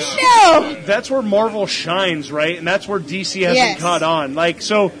 So No. that's where Marvel shines, right? And that's where DC hasn't Yes. caught on. Like,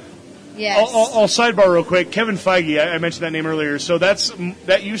 so Yes. I'll sidebar real quick. Kevin Feige, I mentioned that name earlier. So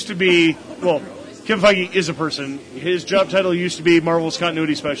that used to be, well, Kevin Feige is a person. His job title used to be Marvel's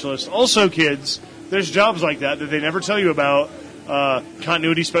continuity specialist. Also, kids, there's jobs like that they never tell you about.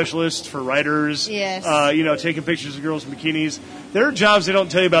 Continuity specialists for writers. Yes. Taking pictures of girls in bikinis. There are jobs they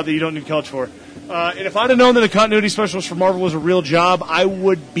don't tell you about that you don't need college for. And if I'd have known that a continuity specialist for Marvel was a real job, I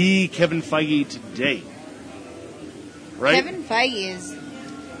would be Kevin Feige today. Right? Kevin Feige is.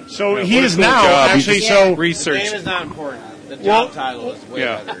 So Yeah, he what a is cool now job. actually You just- so. The Research. name is not important. The job Well, title is way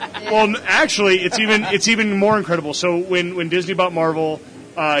yeah. better. Well, actually, it's even more incredible. So when Disney bought Marvel,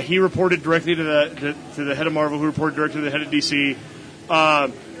 he reported directly to the head of Marvel, who reported directly to the head of DC.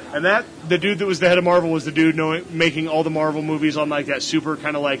 And the dude that was the head of Marvel was the dude making all the Marvel movies on like that super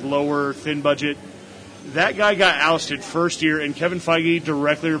kind of like lower thin budget. That guy got ousted first year, and Kevin Feige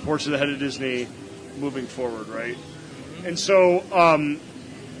directly reports to the head of Disney moving forward, right? And so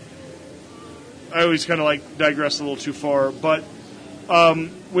I always kind of like digress a little too far, but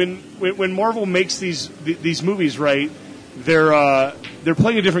when Marvel makes these movies, right, they're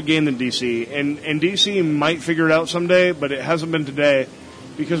playing a different game than DC, and DC might figure it out someday, but it hasn't been today,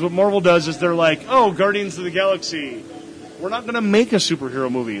 because what Marvel does is they're like, oh, Guardians of the Galaxy, we're not going to make a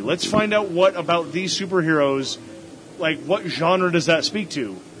superhero movie. Let's find out what about these superheroes, like what genre does that speak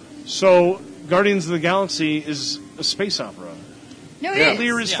to? So Guardians of the Galaxy is a space opera. No, it is.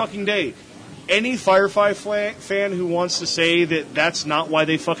 Clear as fucking day. Any Firefly fan who wants to say that that's not why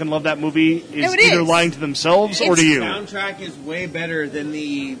they fucking love that movie is No, it either is. lying to themselves or to The you. soundtrack is way better than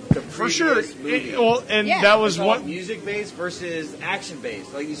the For sure. movie. Yeah. That was It's all what. music based versus action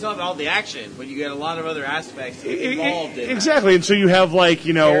based. Like you still have all the action, but you get a lot of other aspects involved in Exactly. And so you have like,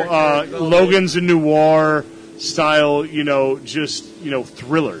 Character development. Logan's a noir style,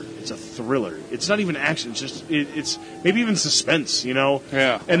 thriller. It's a thriller. It's not even action. It's just it's maybe even suspense. Yeah.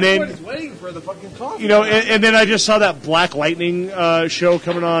 And Everybody's then waiting for the fucking coffee. and then I just saw that Black Lightning show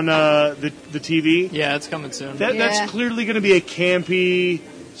coming on the TV. Yeah, it's coming soon. Yeah. That's clearly going to be a campy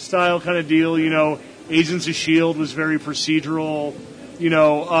style kind of deal. Agents of S.H.I.E.L.D. was very procedural.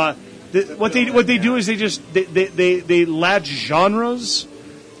 What they do is they latch genres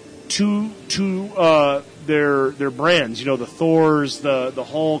to their brands. The Thors, the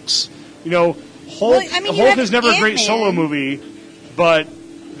Hulks. Hulk. Well, I mean, you Hulk have is never a great Ant-Man. solo movie, but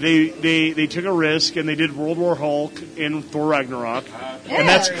they took a risk and they did World War Hulk in Thor Ragnarok, and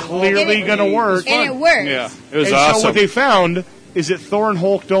that's clearly going to work. And it works. Yeah. It was And awesome. so what they found is that Thor and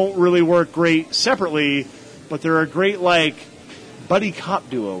Hulk don't really work great separately, but they're a great like buddy cop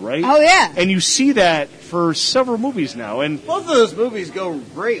duo, right? Oh, yeah. And you see that for several movies now, and Both of those movies go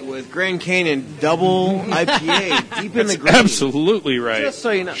great with Grand Canyon Double IPA deep in the green. Absolutely right. Just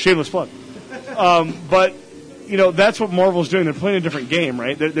so you know. shameless plug. But that's what Marvel's doing. They're playing a different game,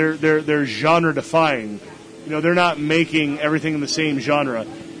 right? They're genre defying. They're not making everything in the same genre.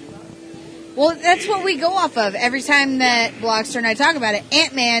 Well, that's what we go off of every time that Blockster and I talk about it.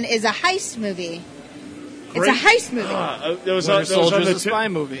 Ant-Man is a heist movie. It's a heist movie. There was Winter on Soldier's the a spy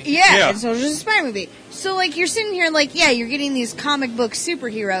movie. Yeah, Yeah. it's just a spy movie. So, like, you're sitting here like, yeah, you're getting these comic book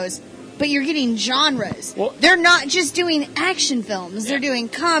superheroes, but you're getting genres. Well- They're not just doing action films. They're doing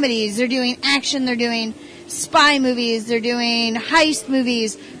comedies. They're doing action. They're doing spy movies. They're doing heist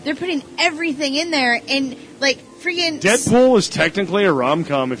movies. They're putting everything in there. And, like, freaking... Deadpool is technically a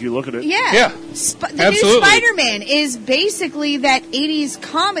rom-com if you look at it. Yeah. Yeah. The new Absolutely. Spider-Man is basically that 80s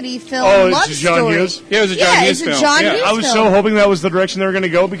comedy film Oh, it's love John story. Hughes? Yeah, it was a John Hughes it's a film. John Yeah. Hughes I was film. so hoping that was the direction they were going to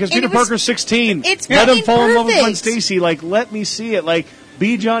go because And Peter it was- Parker's 16. it's Let him fucking fall in love with Gwen perfect. Stacy. Like, let me see it. Like,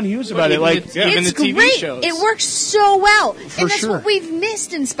 be John Hughes about it. even Like, it's- even It's the TV great. shows. It works so well, and that's sure. what we've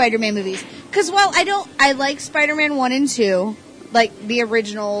missed in Spider-Man movies. Because while I like Spider-Man 1 and 2, like the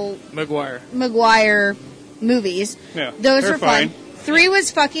original Maguire movies. Yeah, those they're were fun. fine. 3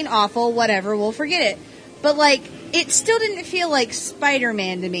 was fucking awful. Whatever, we'll forget it. But like, it still didn't feel like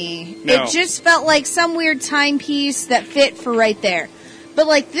Spider-Man to me. No. It just felt like some weird timepiece that fit for right there. But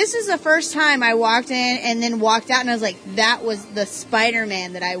like, this is the first time I walked in and then walked out, and I was like, that was the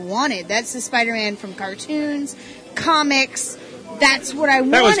Spider-Man that I wanted. That's the Spider-Man from cartoons, comics. That's what I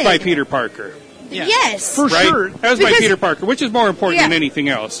wanted. That was by Peter Parker. Yeah. Yes. For right? sure. That was my Because- Peter Parker, which is more important than anything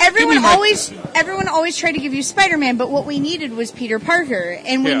else. Everyone Give me my- always tried to give you Spider-Man, but what we needed was Peter Parker,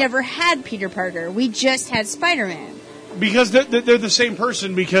 and we Yeah. never had Peter Parker. We just had Spider-Man. Because they're the same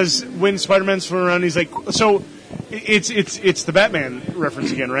person. Because when Spider-Man's thrown around, he's like, so it's the Batman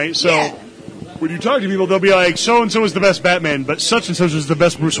reference again, right? So Yeah. when you talk to people, they'll be like, so and so is the best Batman, but such and such is the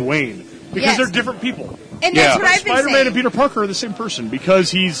best Bruce Wayne, because Yes. they're different people. And Yeah. that's what I've been Spider-Man saying. and Peter Parker are the same person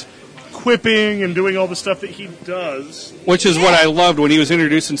because he's quipping and doing all the stuff that he does. Which is what I loved when he was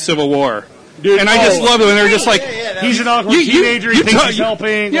introduced in Civil War. Dude, And I just loved it when they were just like, he's an awkward teenager. He thinks he's you-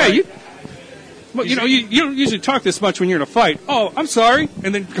 helping. Yeah, like- well, you don't usually talk this much when you're in a fight. Oh, I'm sorry,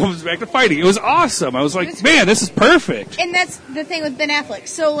 and then goes back to fighting. It was awesome. I was like, man, this is perfect. And that's the thing with Ben Affleck.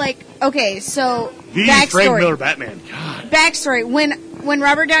 So, like, okay, so the Frank backstory. Miller Batman. God. Backstory: when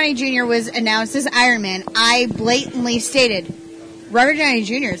Robert Downey Jr. was announced as Iron Man, I blatantly stated, Robert Downey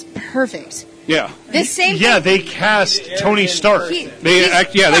Jr. is perfect. Yeah, The same. Yeah, thing- they cast Tony Stark. he- They he's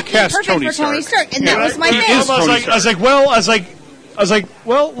act- yeah, they fucking cast perfect Tony for Tony Stark. Stark, and Yeah, that was my he thing. is I Tony was like,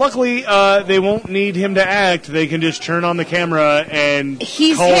 well, luckily they won't need him to act. They can just turn on the camera and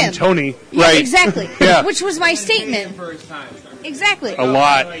He's call him him. Tony. Yeah, Right. exactly. Yeah. Which was my statement. For his time. Exactly. A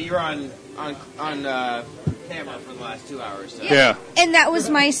lot. By the way, you're on camera for the last 2 hours. So. Yeah. And that was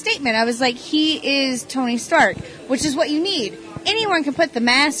my statement. I was like, he is Tony Stark, which is what you need. Anyone can put the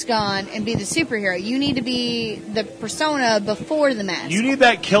mask on and be the superhero. You need to be the persona before the mask. You need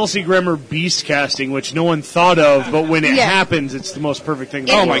that Kelsey Grammer beast casting, which no one thought of, but when it Yeah. happens, it's the most perfect thing. in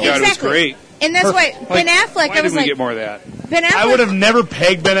the Oh my world. God, it was Exactly. great. And that's why Perfect. Ben Affleck, Why I didn't was we like, get more of that? Ben Affleck, I would have never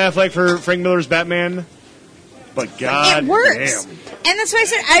pegged Ben Affleck for Frank Miller's Batman, but God it works. damn. And that's why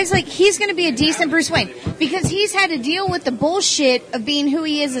I was like, he's going to be a decent Bruce Wayne. Because he's had to deal with the bullshit of being who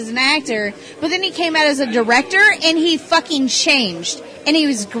he is as an actor, but then he came out as a director and he fucking changed. And he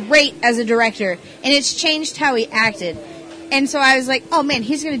was great as a director. And it's changed how he acted. And so I was like, oh man,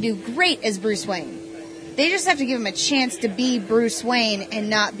 he's going to do great as Bruce Wayne. They just have to give him a chance to be Bruce Wayne and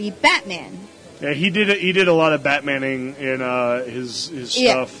not be Batman. Yeah, he did a lot of Batmaning in his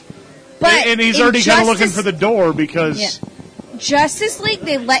Yeah. stuff. But and he's in already kind of looking Justice- for the door because Yeah. Justice League,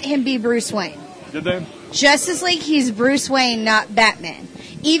 they let him be Bruce Wayne. did they? Justice League, he's Bruce Wayne, not Batman.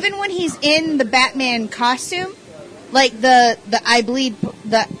 Even when he's in the Batman costume, like the I bleed,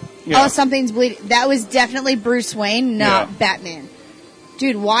 Yeah. oh something's bleeding, that was definitely Bruce Wayne, not Yeah. Batman.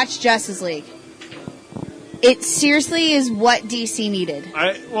 Dude, watch Justice League. It seriously is what DC needed.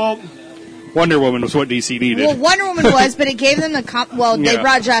 Wonder Woman was what DC needed. Well, Wonder Woman was, but it gave them the they Yeah.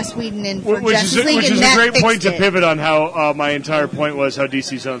 brought Joss Whedon in for Which Justice is League, and a that great fixed point to it. pivot on how my entire point was how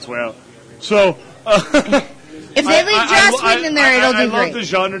DC's on its way out. So If they leave Joss Whedon in there, it'll I do love great. the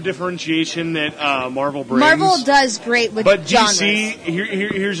genre differentiation that Marvel brings. Marvel does great with But genres. DC,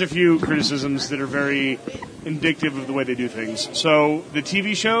 here's a few criticisms that are very indicative of the way they do things. So the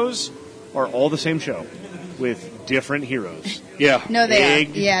TV shows are all the same show with different heroes. Yeah. No, they are.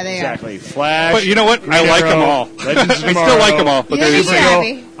 Yeah, they are. Exactly. Flash. But you know what? Green I like Arrow, them all. Legends of I Tomorrow. still like them all. But Yeah, they're me just too.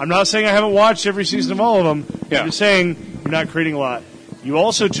 Happy. I'm not saying I haven't watched every season of all of them. Yeah. I'm just saying you're not creating a lot. You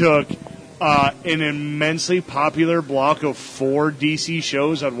also took an immensely popular block of 4 DC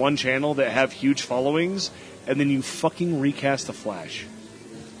shows on one channel that have huge followings, and then you fucking recast the Flash.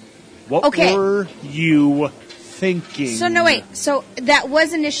 What Okay. were you thinking? So no, wait. So that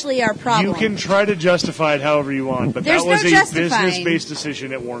was initially our problem. You can try to justify it however you want, but There's that was no a justifying. business-based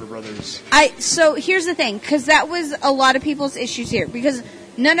decision at Warner Brothers. So here's the thing, because that was a lot of people's issues here. Because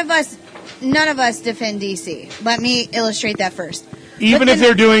none of us defend DC. Let me illustrate that first. Even But if then-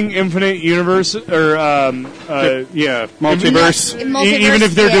 they're doing Infinite Universe or yeah, multiverse. even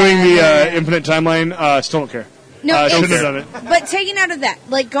if they're doing the Infinite Timeline, still don't care. No, shouldn't have it's- done it But taking out of that,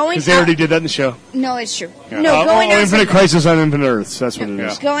 like going because they already did that in the show. No, it's true. Yeah. No, going outside Infinite Crisis on Infinite Earths. That's what it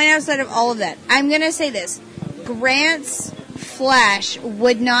is. Going outside of all of that, I'm going to say this. Grant's Flash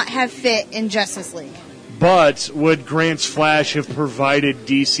would not have fit in Justice League. But would Grant's Flash have provided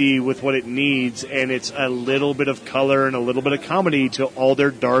DC with what it needs, and it's a little bit of color and a little bit of comedy to all their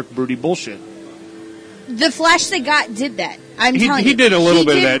dark, broody bullshit? The Flash they got did that. I'm telling you. He did a little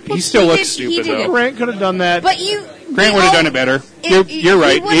bit of did- that. He still looks he stupid, did though. it. Grant could have done that. But you... Grant would have done it better. You're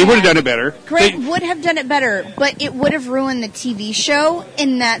right. He would have done it better. Grant would have done it better, but it would have ruined the TV show,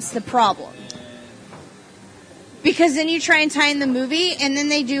 and that's the problem. Because then you try and tie in the movie, and then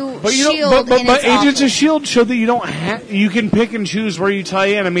they do But you Shield, know, but and it's Agents awful. of Shield showed that you don't you can pick and choose where you tie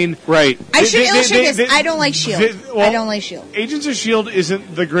in. I mean, right? I should illustrate this. I don't like Shield. well, I don't like Shield. Agents of Shield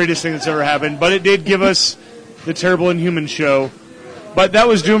isn't the greatest thing that's ever happened, but it did give us the Terrible Inhumans show. But that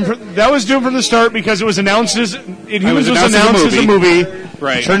was doomed from the start because it was announced as Inhumans was announced as a movie,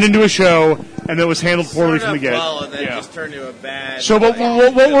 right? Turned into a show, and that was handled poorly from the get. Well, and then just turned to a bad. So, but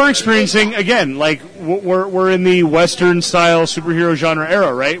what we're experiencing again, like we're in the Western style superhero genre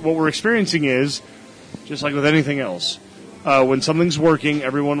era, right? What we're experiencing is just like with anything else. When something's working,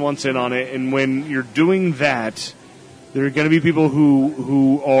 everyone wants in on it, and when you're doing that, there are going to be people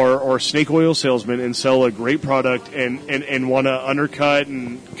who are snake oil salesmen and sell a great product and want to undercut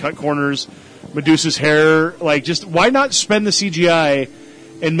and cut corners. Medusa's hair, like, just why not spend the CGI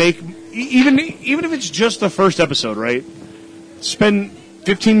and make even if it's just the first episode, right? Spend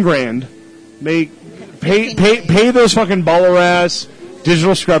 $15,000, pay those fucking baller ass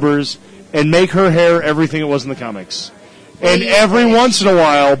digital scrubbers, and make her hair everything it was in the comics. And every once in a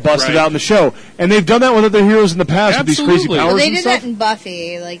while, bust it out in the show. And they've done that with other heroes in the past with these crazy powers well, they and did stuff. that in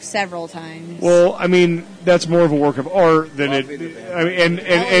Buffy, like, several times. Well, I mean, that's more of a work of art than it. I mean,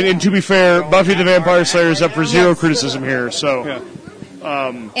 and to be fair, Buffy the Vampire Slayer is up for zero criticism here. So,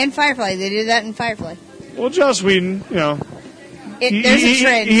 and Firefly, they did that in Firefly. Well, Joss Whedon, you know, there's a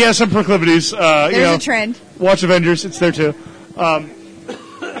trend. He has some proclivities. There's a trend. Watch Avengers; it's there too. But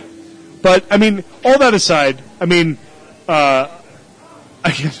I mean, all that aside, I mean. I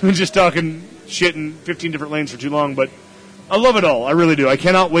guess I've been just talking shit in 15 different lanes for too long, but I love it all. I really do. I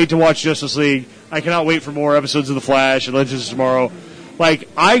cannot wait to watch Justice League. I cannot wait for more episodes of The Flash and Legends of Tomorrow. Like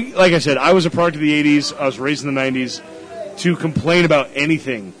I said, I was a product of the 80s. I was raised in the 90s. To complain about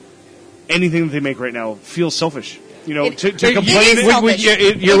anything that they make right now feels selfish. You know, to complain.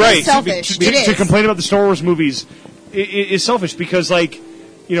 You're right. Selfish. To complain about the Star Wars movies is selfish because, like,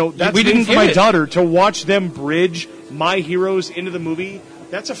 you know, that's didn't for my daughter to watch them bridge my heroes into the movie.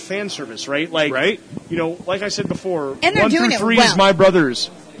 That's a fan service, right? Like, you know, like I said before, and 1 through 3 is my brother's,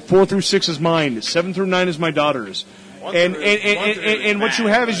 4 through 6 is mine, 7 through 9 is my daughter's. And what you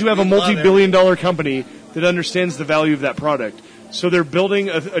have is you have a multi-billion-dollar company that understands the value of that product. So they're building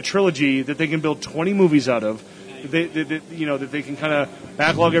a trilogy that they can build 20 movies out of. That they can kind of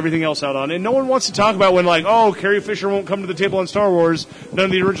backlog everything else out on. And no one wants to talk about when, like, oh, Carrie Fisher won't come to the table on Star Wars, none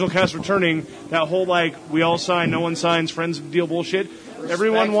of the original cast returning, that whole, like, we all sign, no one signs, friends deal bullshit.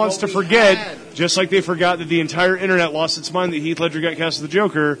 Everyone wants to forget, just like they forgot that the entire internet lost its mind that Heath Ledger got cast as the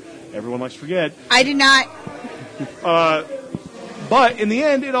Joker. Everyone likes to forget. I did not. But in the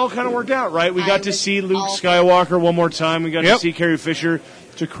end, it all kind of worked out, right? We got to see Luke Skywalker one more time. We got to see Carrie Fisher,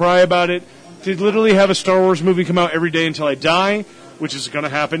 to cry about it. To literally have a Star Wars movie come out every day until I die, which is going to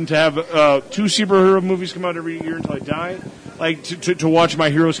happen. To have 2 superhero movies come out every year until I die. Like, to watch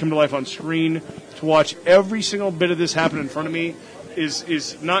my heroes come to life on screen. To watch every single bit of this happen in front of me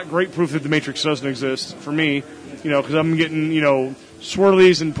is not great proof that the Matrix doesn't exist for me. You know, because I'm getting, you know,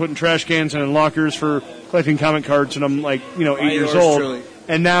 swirlies and putting trash cans and in lockers for collecting comic cards when I'm, like, you know, 8 years old. Truly.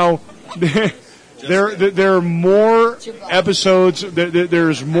 And now... There are more episodes,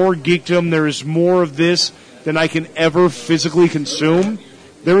 there's more geekdom, there's more of this than I can ever physically consume.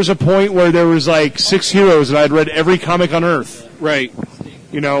 There was a point where there was like 6 heroes and I'd read every comic on Earth. Right.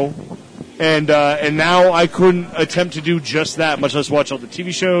 You know? And now I couldn't attempt to do just that, much less watch all the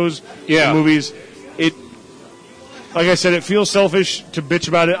TV shows, the movies. Like I said, it feels selfish to bitch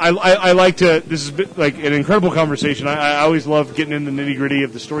about it. I like to, this is like an incredible conversation. I always love getting in the nitty gritty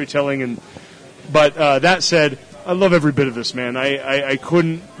of the storytelling But that said, I love every bit of this, man. I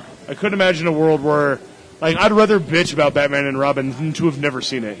couldn't imagine a world where, like, I'd rather bitch about Batman and Robin than to have never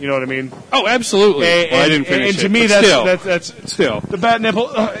seen it. You know what I mean? Oh, absolutely. I didn't finish it. And to me, that's still the bat nipple.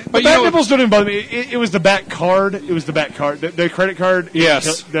 The bat nipples don't even bother me. It was the bat card. It was the bat card. The credit card.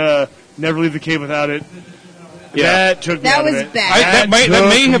 Yes. The never leave the cave without it. Yeah. That took me out of it. Bad. That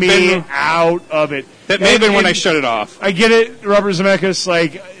may have been out of it. That may have been when I shut it off. I get it, Robert Zemeckis.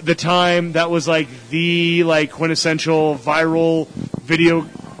 Like, the time that was like the quintessential viral video,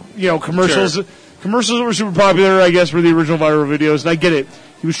 you know, commercials. Sure. Commercials that were super popular, I guess, were the original viral videos. And I get it.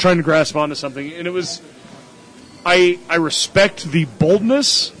 He was trying to grasp onto something, and it was. I respect the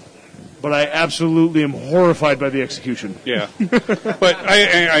boldness, but I absolutely am horrified by the execution. Yeah, but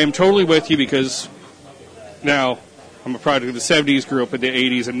I am totally with you because. Now, I'm a product of the 70s, grew up in the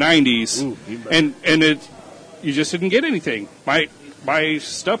 80s and 90s, and you just didn't get anything. My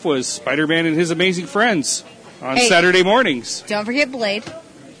stuff was Spider-Man and His Amazing Friends on Saturday mornings. Don't forget Blade.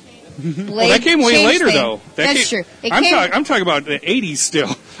 Well, that came way later, though. That's true. I'm talking about the 80s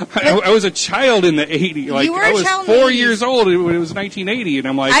still. I was a child in the 80s. Like, you were I was 4 years old when it was 1980, and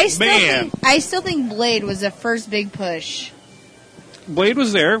I'm like, I still think Blade was the first big push. Blade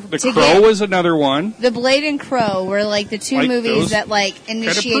was there. The Crow was another one. The Blade and Crow were like the 2 movies that like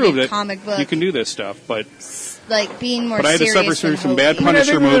initiated comic book. You can do this stuff, but like being more But I had to serious suffer through than some bad hokey.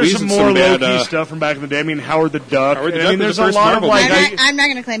 Punisher there's movies some and more some bad. low-key stuff from back in the day. I mean, Howard the Duck. Howard the And Duck I mean, was there's the a first lot Marvel of like. movie. I'm not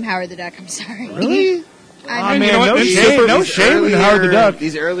going to claim Howard the Duck. I'm sorry. Really? I man, you know what? no Then shame, super- no These shame in Howard the Duck.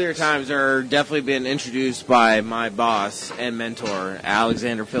 These earlier times are definitely been introduced by my boss and mentor,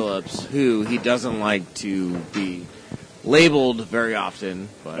 Alexander Phillips, who he doesn't like to be labeled very often.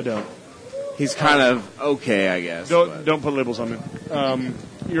 But I don't. He's kind of okay, I guess. Don't put labels on me.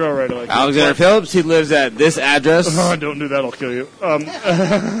 You're all right. I like it. Alexander Phillips, he lives at this address. Oh, don't do that. I'll kill you.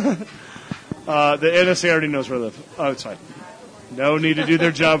 The NSA already knows where I live. Oh, it's fine. No need to do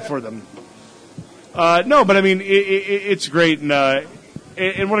their job for them. No, but I mean, it's great, and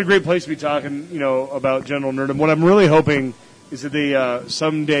what a great place to be talking, about General Nerdum. What I'm really hoping is that they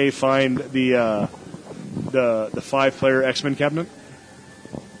someday find the 5-player X-Men cabinet.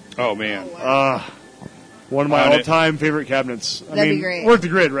 Oh man. One of my On it. all-time favorite cabinets. That'd be great. We're at the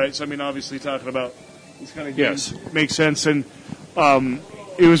grid, right? So I mean, obviously talking about this kind of games makes sense, and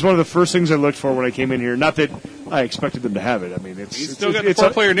it was one of the first things I looked for when I came in here. Not that I expected them to have it. I mean, it's He's still got it's the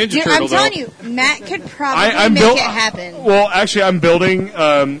 4-player Ninja Dude, Turtle, I'm telling though. you, Matt could probably I'm make built- it happen. Well, actually, I'm building.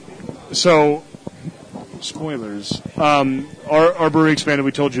 So, spoilers. Our brewery expanded.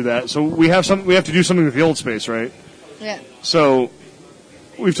 We told you that. So we have to do something with the old space, right? Yeah. So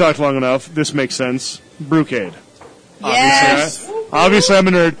we've talked long enough. This makes sense. Brewcade. Yes. Obviously, I'm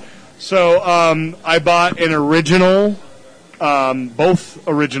a nerd. So I bought an original, both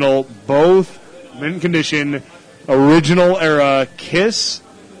mint condition, original era KISS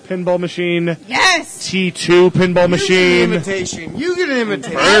pinball machine, Yes. T2 pinball machine. You get an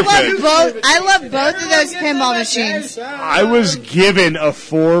invitation. I love both of those pinball machines. I was given a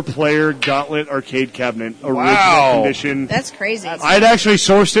 4-player Gauntlet arcade cabinet, original condition. That's crazy. I'd actually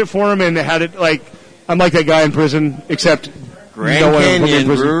sourced it for him and had it like, I'm like that guy in prison, except Grand no one ever put me in Canyon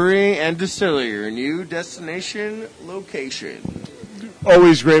prison. Brewery and Distillery, your new destination location.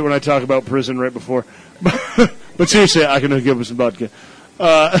 Always great when I talk about prison right before. But seriously, I can give him some vodka.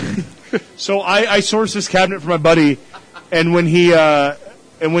 So I sourced this cabinet for my buddy, and when he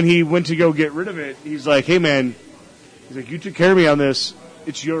went to go get rid of it, he's like, "Hey man," he's like, "You took care of me on this.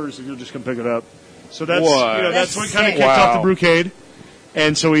 It's yours, and you'll just come pick it up." So that's What? that's That's what kind of sick. kicked off Wow. the Brewcade,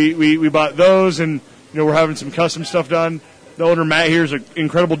 and so we bought those, and we're having some custom stuff done. The owner Matt here is an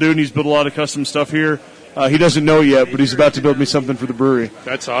incredible dude, and he's built a lot of custom stuff here. He doesn't know yet, but he's about to build me something for the brewery.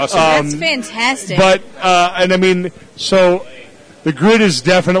 That's awesome. That's fantastic. But and I mean, so the grid is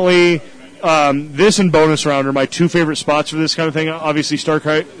definitely this and Bonus Round are my two favorite spots for this kind of thing. Obviously,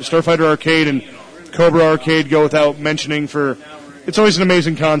 Starfighter Arcade and Cobra Arcade go without mentioning. It's always an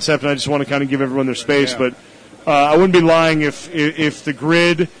amazing concept, and I just want to kind of give everyone their space. Yeah. But I wouldn't be lying if the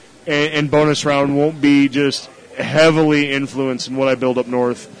grid and Bonus Round won't be just heavily influenced in what I build up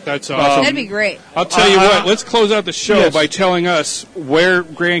north. That's awesome. That'd be great. I'll tell you what, let's close out the show Yes. by telling us where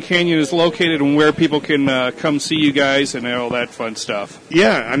Grand Canyon is located and where people can come see you guys and all that fun stuff.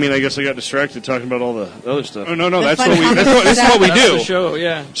 Yeah, I mean, I guess I got distracted talking about all the other stuff. Oh, no, The that's fun what we conversation. that's what we That's the do. show,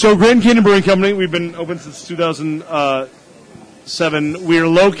 yeah. So, Grand Canyon Brewing Company, we've been open since 2007. We are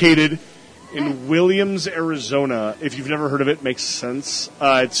located in Williams, Arizona. If you've never heard of it, makes sense.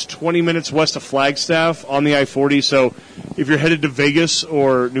 It's 20 minutes west of Flagstaff on the I-40. So, if you're headed to Vegas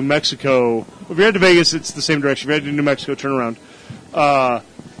or New Mexico, if you're headed to Vegas, it's the same direction. If you're headed to New Mexico, turn around.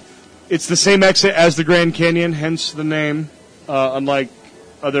 It's the same exit as the Grand Canyon, hence the name, unlike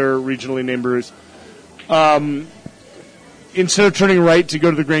other regionally named breweries. Instead of turning right to go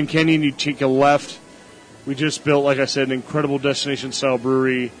to the Grand Canyon, you take a left. We just built, like I said, an incredible destination-style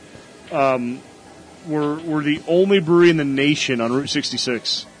brewery. We're the only brewery in the nation on Route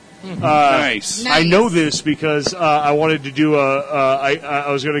 66. Nice. I know this because I wanted to do I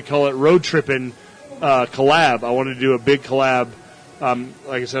was going to call it Road Trippin' collab. I wanted to do a big collab.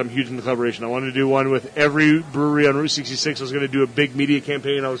 Like I said, I'm huge into collaboration. I wanted to do one with every brewery on Route 66. I was going to do a big media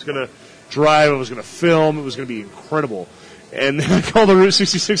campaign. I was going to drive. I was going to film. It was going to be incredible. And then I called the Route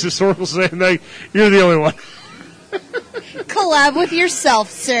 66 Historical Society, and you're the only one. Collab with yourself,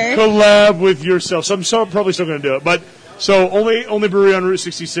 sir. Collab with yourself. So I'm probably still going to do it. But so only brewery on Route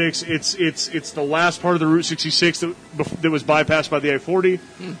 66. It's the last part of the Route 66 that was bypassed by the I-40.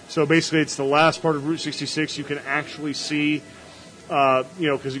 So basically, it's the last part of Route 66 you can actually see.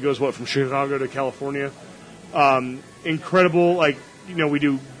 Because it goes from Chicago to California. Incredible. We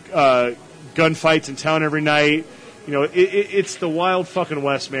do gunfights in town every night. It's the wild fucking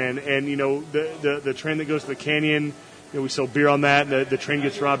West, man. And the train that goes to the canyon. We sell beer on that. And the train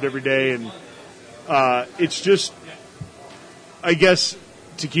gets robbed every day, and it's just, I guess,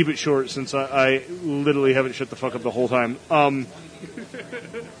 to keep it short, since I literally haven't shut the fuck up the whole time.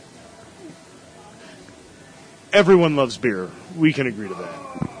 everyone loves beer. We can agree to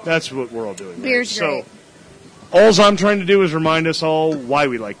that. That's what we're all doing. Right? Beer's great. So, all I'm trying to do is remind us all why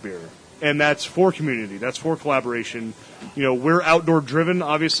we like beer. And that's for community. That's for collaboration. You know, we're outdoor driven,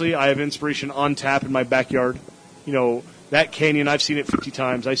 obviously. I have inspiration on tap in my backyard. You know, that canyon, I've seen it 50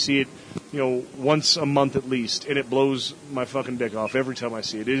 times. I see it, you know, once a month at least. And it blows my fucking dick off every time I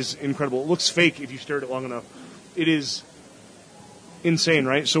see it. It is incredible. It looks fake if you stare at it long enough. It is insane,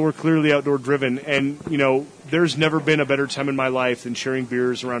 right? So we're clearly outdoor driven. And, you know, there's never been a better time in my life than sharing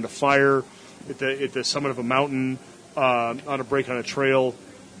beers around a fire, at the summit of a mountain, on a break on a trail.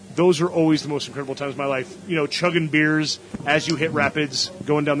 Those are always the most incredible times of my life. You know, chugging beers as you hit rapids,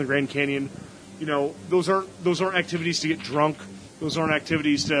 going down the Grand Canyon. You know, those aren't activities to get drunk. Those aren't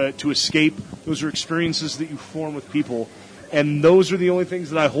activities to escape. Those are experiences that you form with people. And those are the only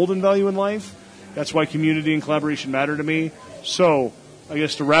things that I hold in value in life. That's why community and collaboration matter to me. So, I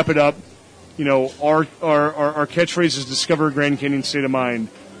guess to wrap it up, you know, our catchphrase is discover a Grand Canyon state of mind.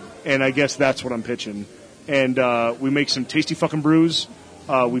 And I guess that's what I'm pitching. And we make some tasty fucking brews.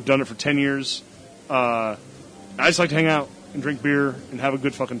 We've done it for 10 years. I just like to hang out and drink beer and have a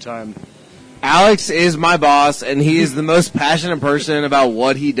good fucking time. Alex is my boss, and he is the most passionate person about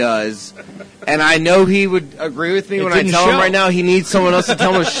what he does. And I know he would agree with me when I tell him right now he needs someone else to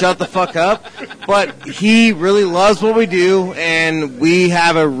tell him to shut the fuck up. But he really loves what we do, and we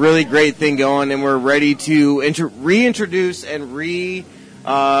have a really great thing going, and we're ready to reintroduce and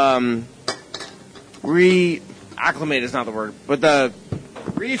reacclimate is not the word, but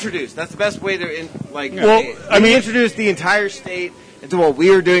reintroduce. That's the best way to reintroduce the entire state into what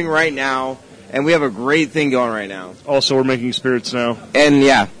we are doing right now, and we have a great thing going right now. Also, we're making spirits now. And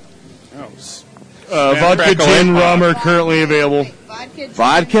yeah. Vodka, gin, rum are currently available.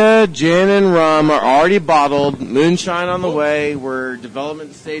 Vodka, gin, and rum are already bottled. Moonshine on the way. We're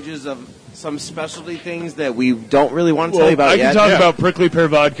development stages of some specialty things that we don't really want to tell you about yet. I can talk about prickly pear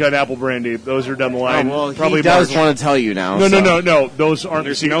vodka and apple brandy. Those are down the line. Probably he does want to tell you now. No. Those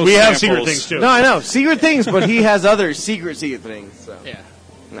aren't secret. We have secret things, too. No, I know. Secret things, but he has other secret things. So. Yeah.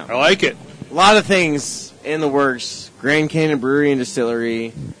 No. I like it. A lot of things in the works. Grand Canyon Brewery and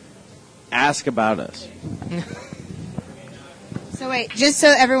Distillery. Ask about us. So wait, just so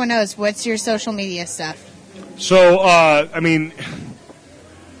everyone knows, what's your social media stuff? So,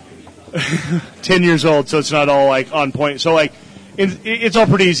 10 years old, so it's not all, like, on point. So, like, it's all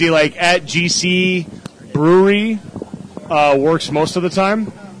pretty easy. Like, at GC Brewery works most of the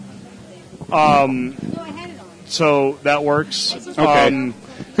time. So that works. Okay.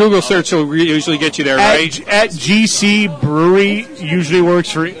 Google search will usually get you there, right? At GC Brewery usually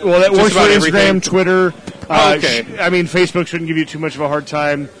works for... Well, that works for Instagram, everything. Twitter. Okay. Facebook shouldn't give you too much of a hard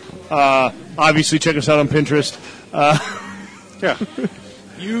time. Obviously, check us out on Pinterest. Yeah.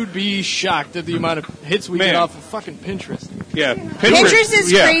 You'd be shocked at the amount of hits we get off of fucking Pinterest. Yeah. Pinterest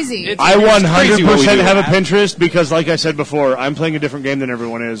is crazy. I 100% have a Pinterest because, like I said before, I'm playing a different game than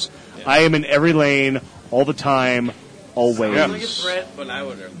everyone is. Yeah. I am in every lane, all the time, always. Sounds like a threat, but I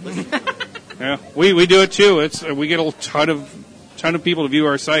would listen. Yeah, we do it too. We get a ton of people to view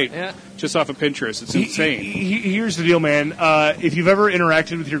our site just off of Pinterest. It's insane. Here's the deal, man. If you've ever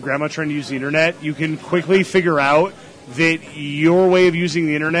interacted with your grandma trying to use the internet, you can quickly figure out that your way of using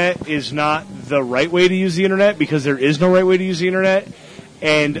the internet is not the right way to use the internet because there is no right way to use the internet.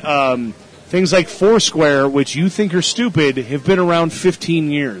 And things like Foursquare, which you think are stupid, have been around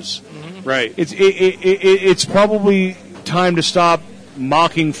 15 years. Mm-hmm. Right. It's probably time to stop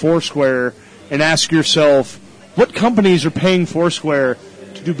mocking Foursquare and ask yourself, what companies are paying Foursquare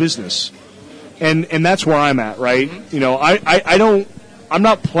to do business? And that's where I'm at, right? Mm-hmm. You know, I'm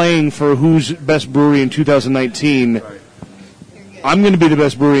not playing for who's best brewery in 2019. Right. I'm going to be the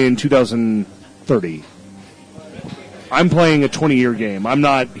best brewery in 2030. I'm playing a 20-year game. I'm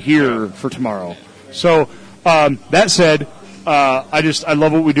not here for tomorrow. So, that said, I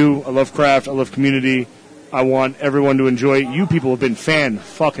love what we do. I love craft. I love community. I want everyone to enjoy it. You people have been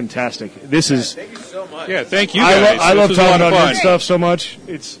fan-fucking-tastic. This is... Thank you so much. Yeah, thank you guys. I love talking about that stuff so much.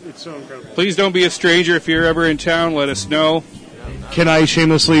 It's so incredible. Please don't be a stranger. If you're ever in town, let us know. Can I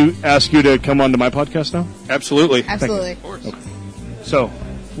shamelessly ask you to come on to my podcast now? Absolutely. Absolutely. Okay. So,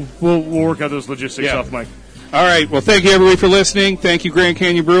 we'll work out those logistics off mic. All right. Well, thank you, everybody, for listening. Thank you, Grand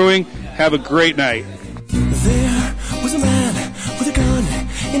Canyon Brewing. Have a great night. There was a man with a gun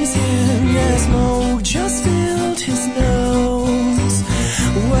in his hand as smoke just filled his nose,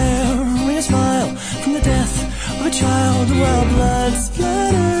 wearing a smile from the death of a child while blood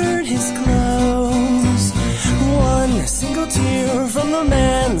splattered his clothes. One single tear from the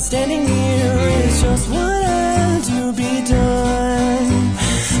man standing near is just what had to be done.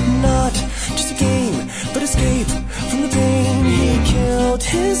 Not just a game, but escape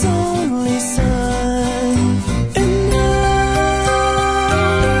his only son. And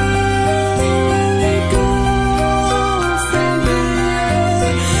I go from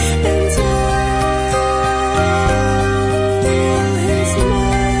here and tell his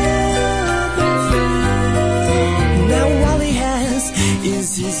mother feel. Now all he has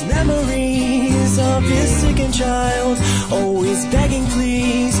is his memories of his sickened child, always begging,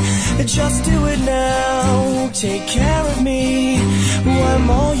 please, just do it now. Take care of me. I'm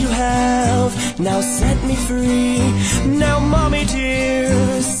all you have. Now set me free. Now, mommy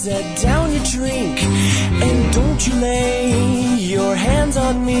dear, set down your drink and don't you lay your hands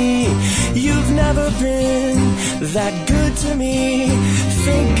on me. You've never been that good to me.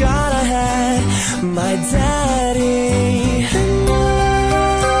 Thank God I had my daddy. And why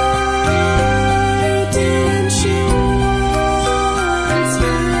didn't you want me?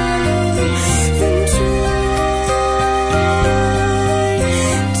 Then try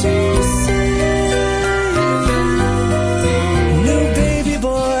to save him. No baby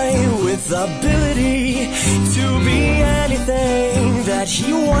boy with ability to be anything that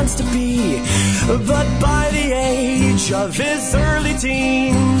he wants to be, but by the age of his early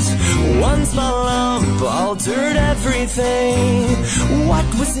teens, one small lump altered everything. What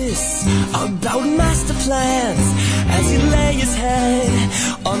was this about master plans as he lay his head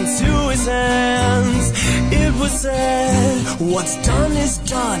onto his hands? It was said, what's done is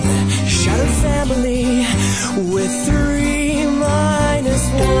done. Shattered family with 3 minus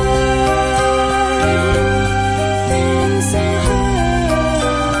 1. So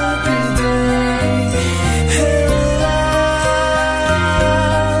happy day. Her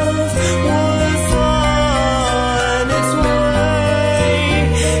love was on its way.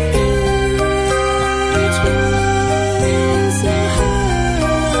 It was a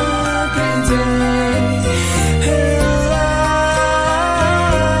happy day. Her love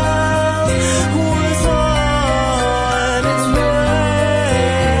was on its way.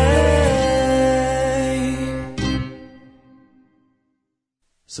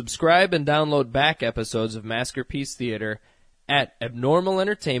 Subscribe and download back episodes of Masterpiece Theater at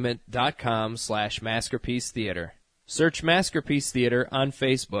abnormalentertainment.com/Masterpiece Theater. Search Masterpiece Theater on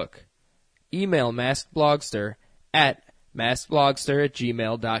Facebook. Email maskedblogster at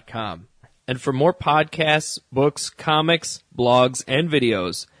maskedblogster@gmail.com. And for more podcasts, books, comics, blogs, and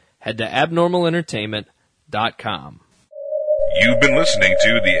videos, head to abnormalentertainment.com. You've been listening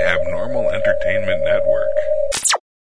to the Abnormal Entertainment Network.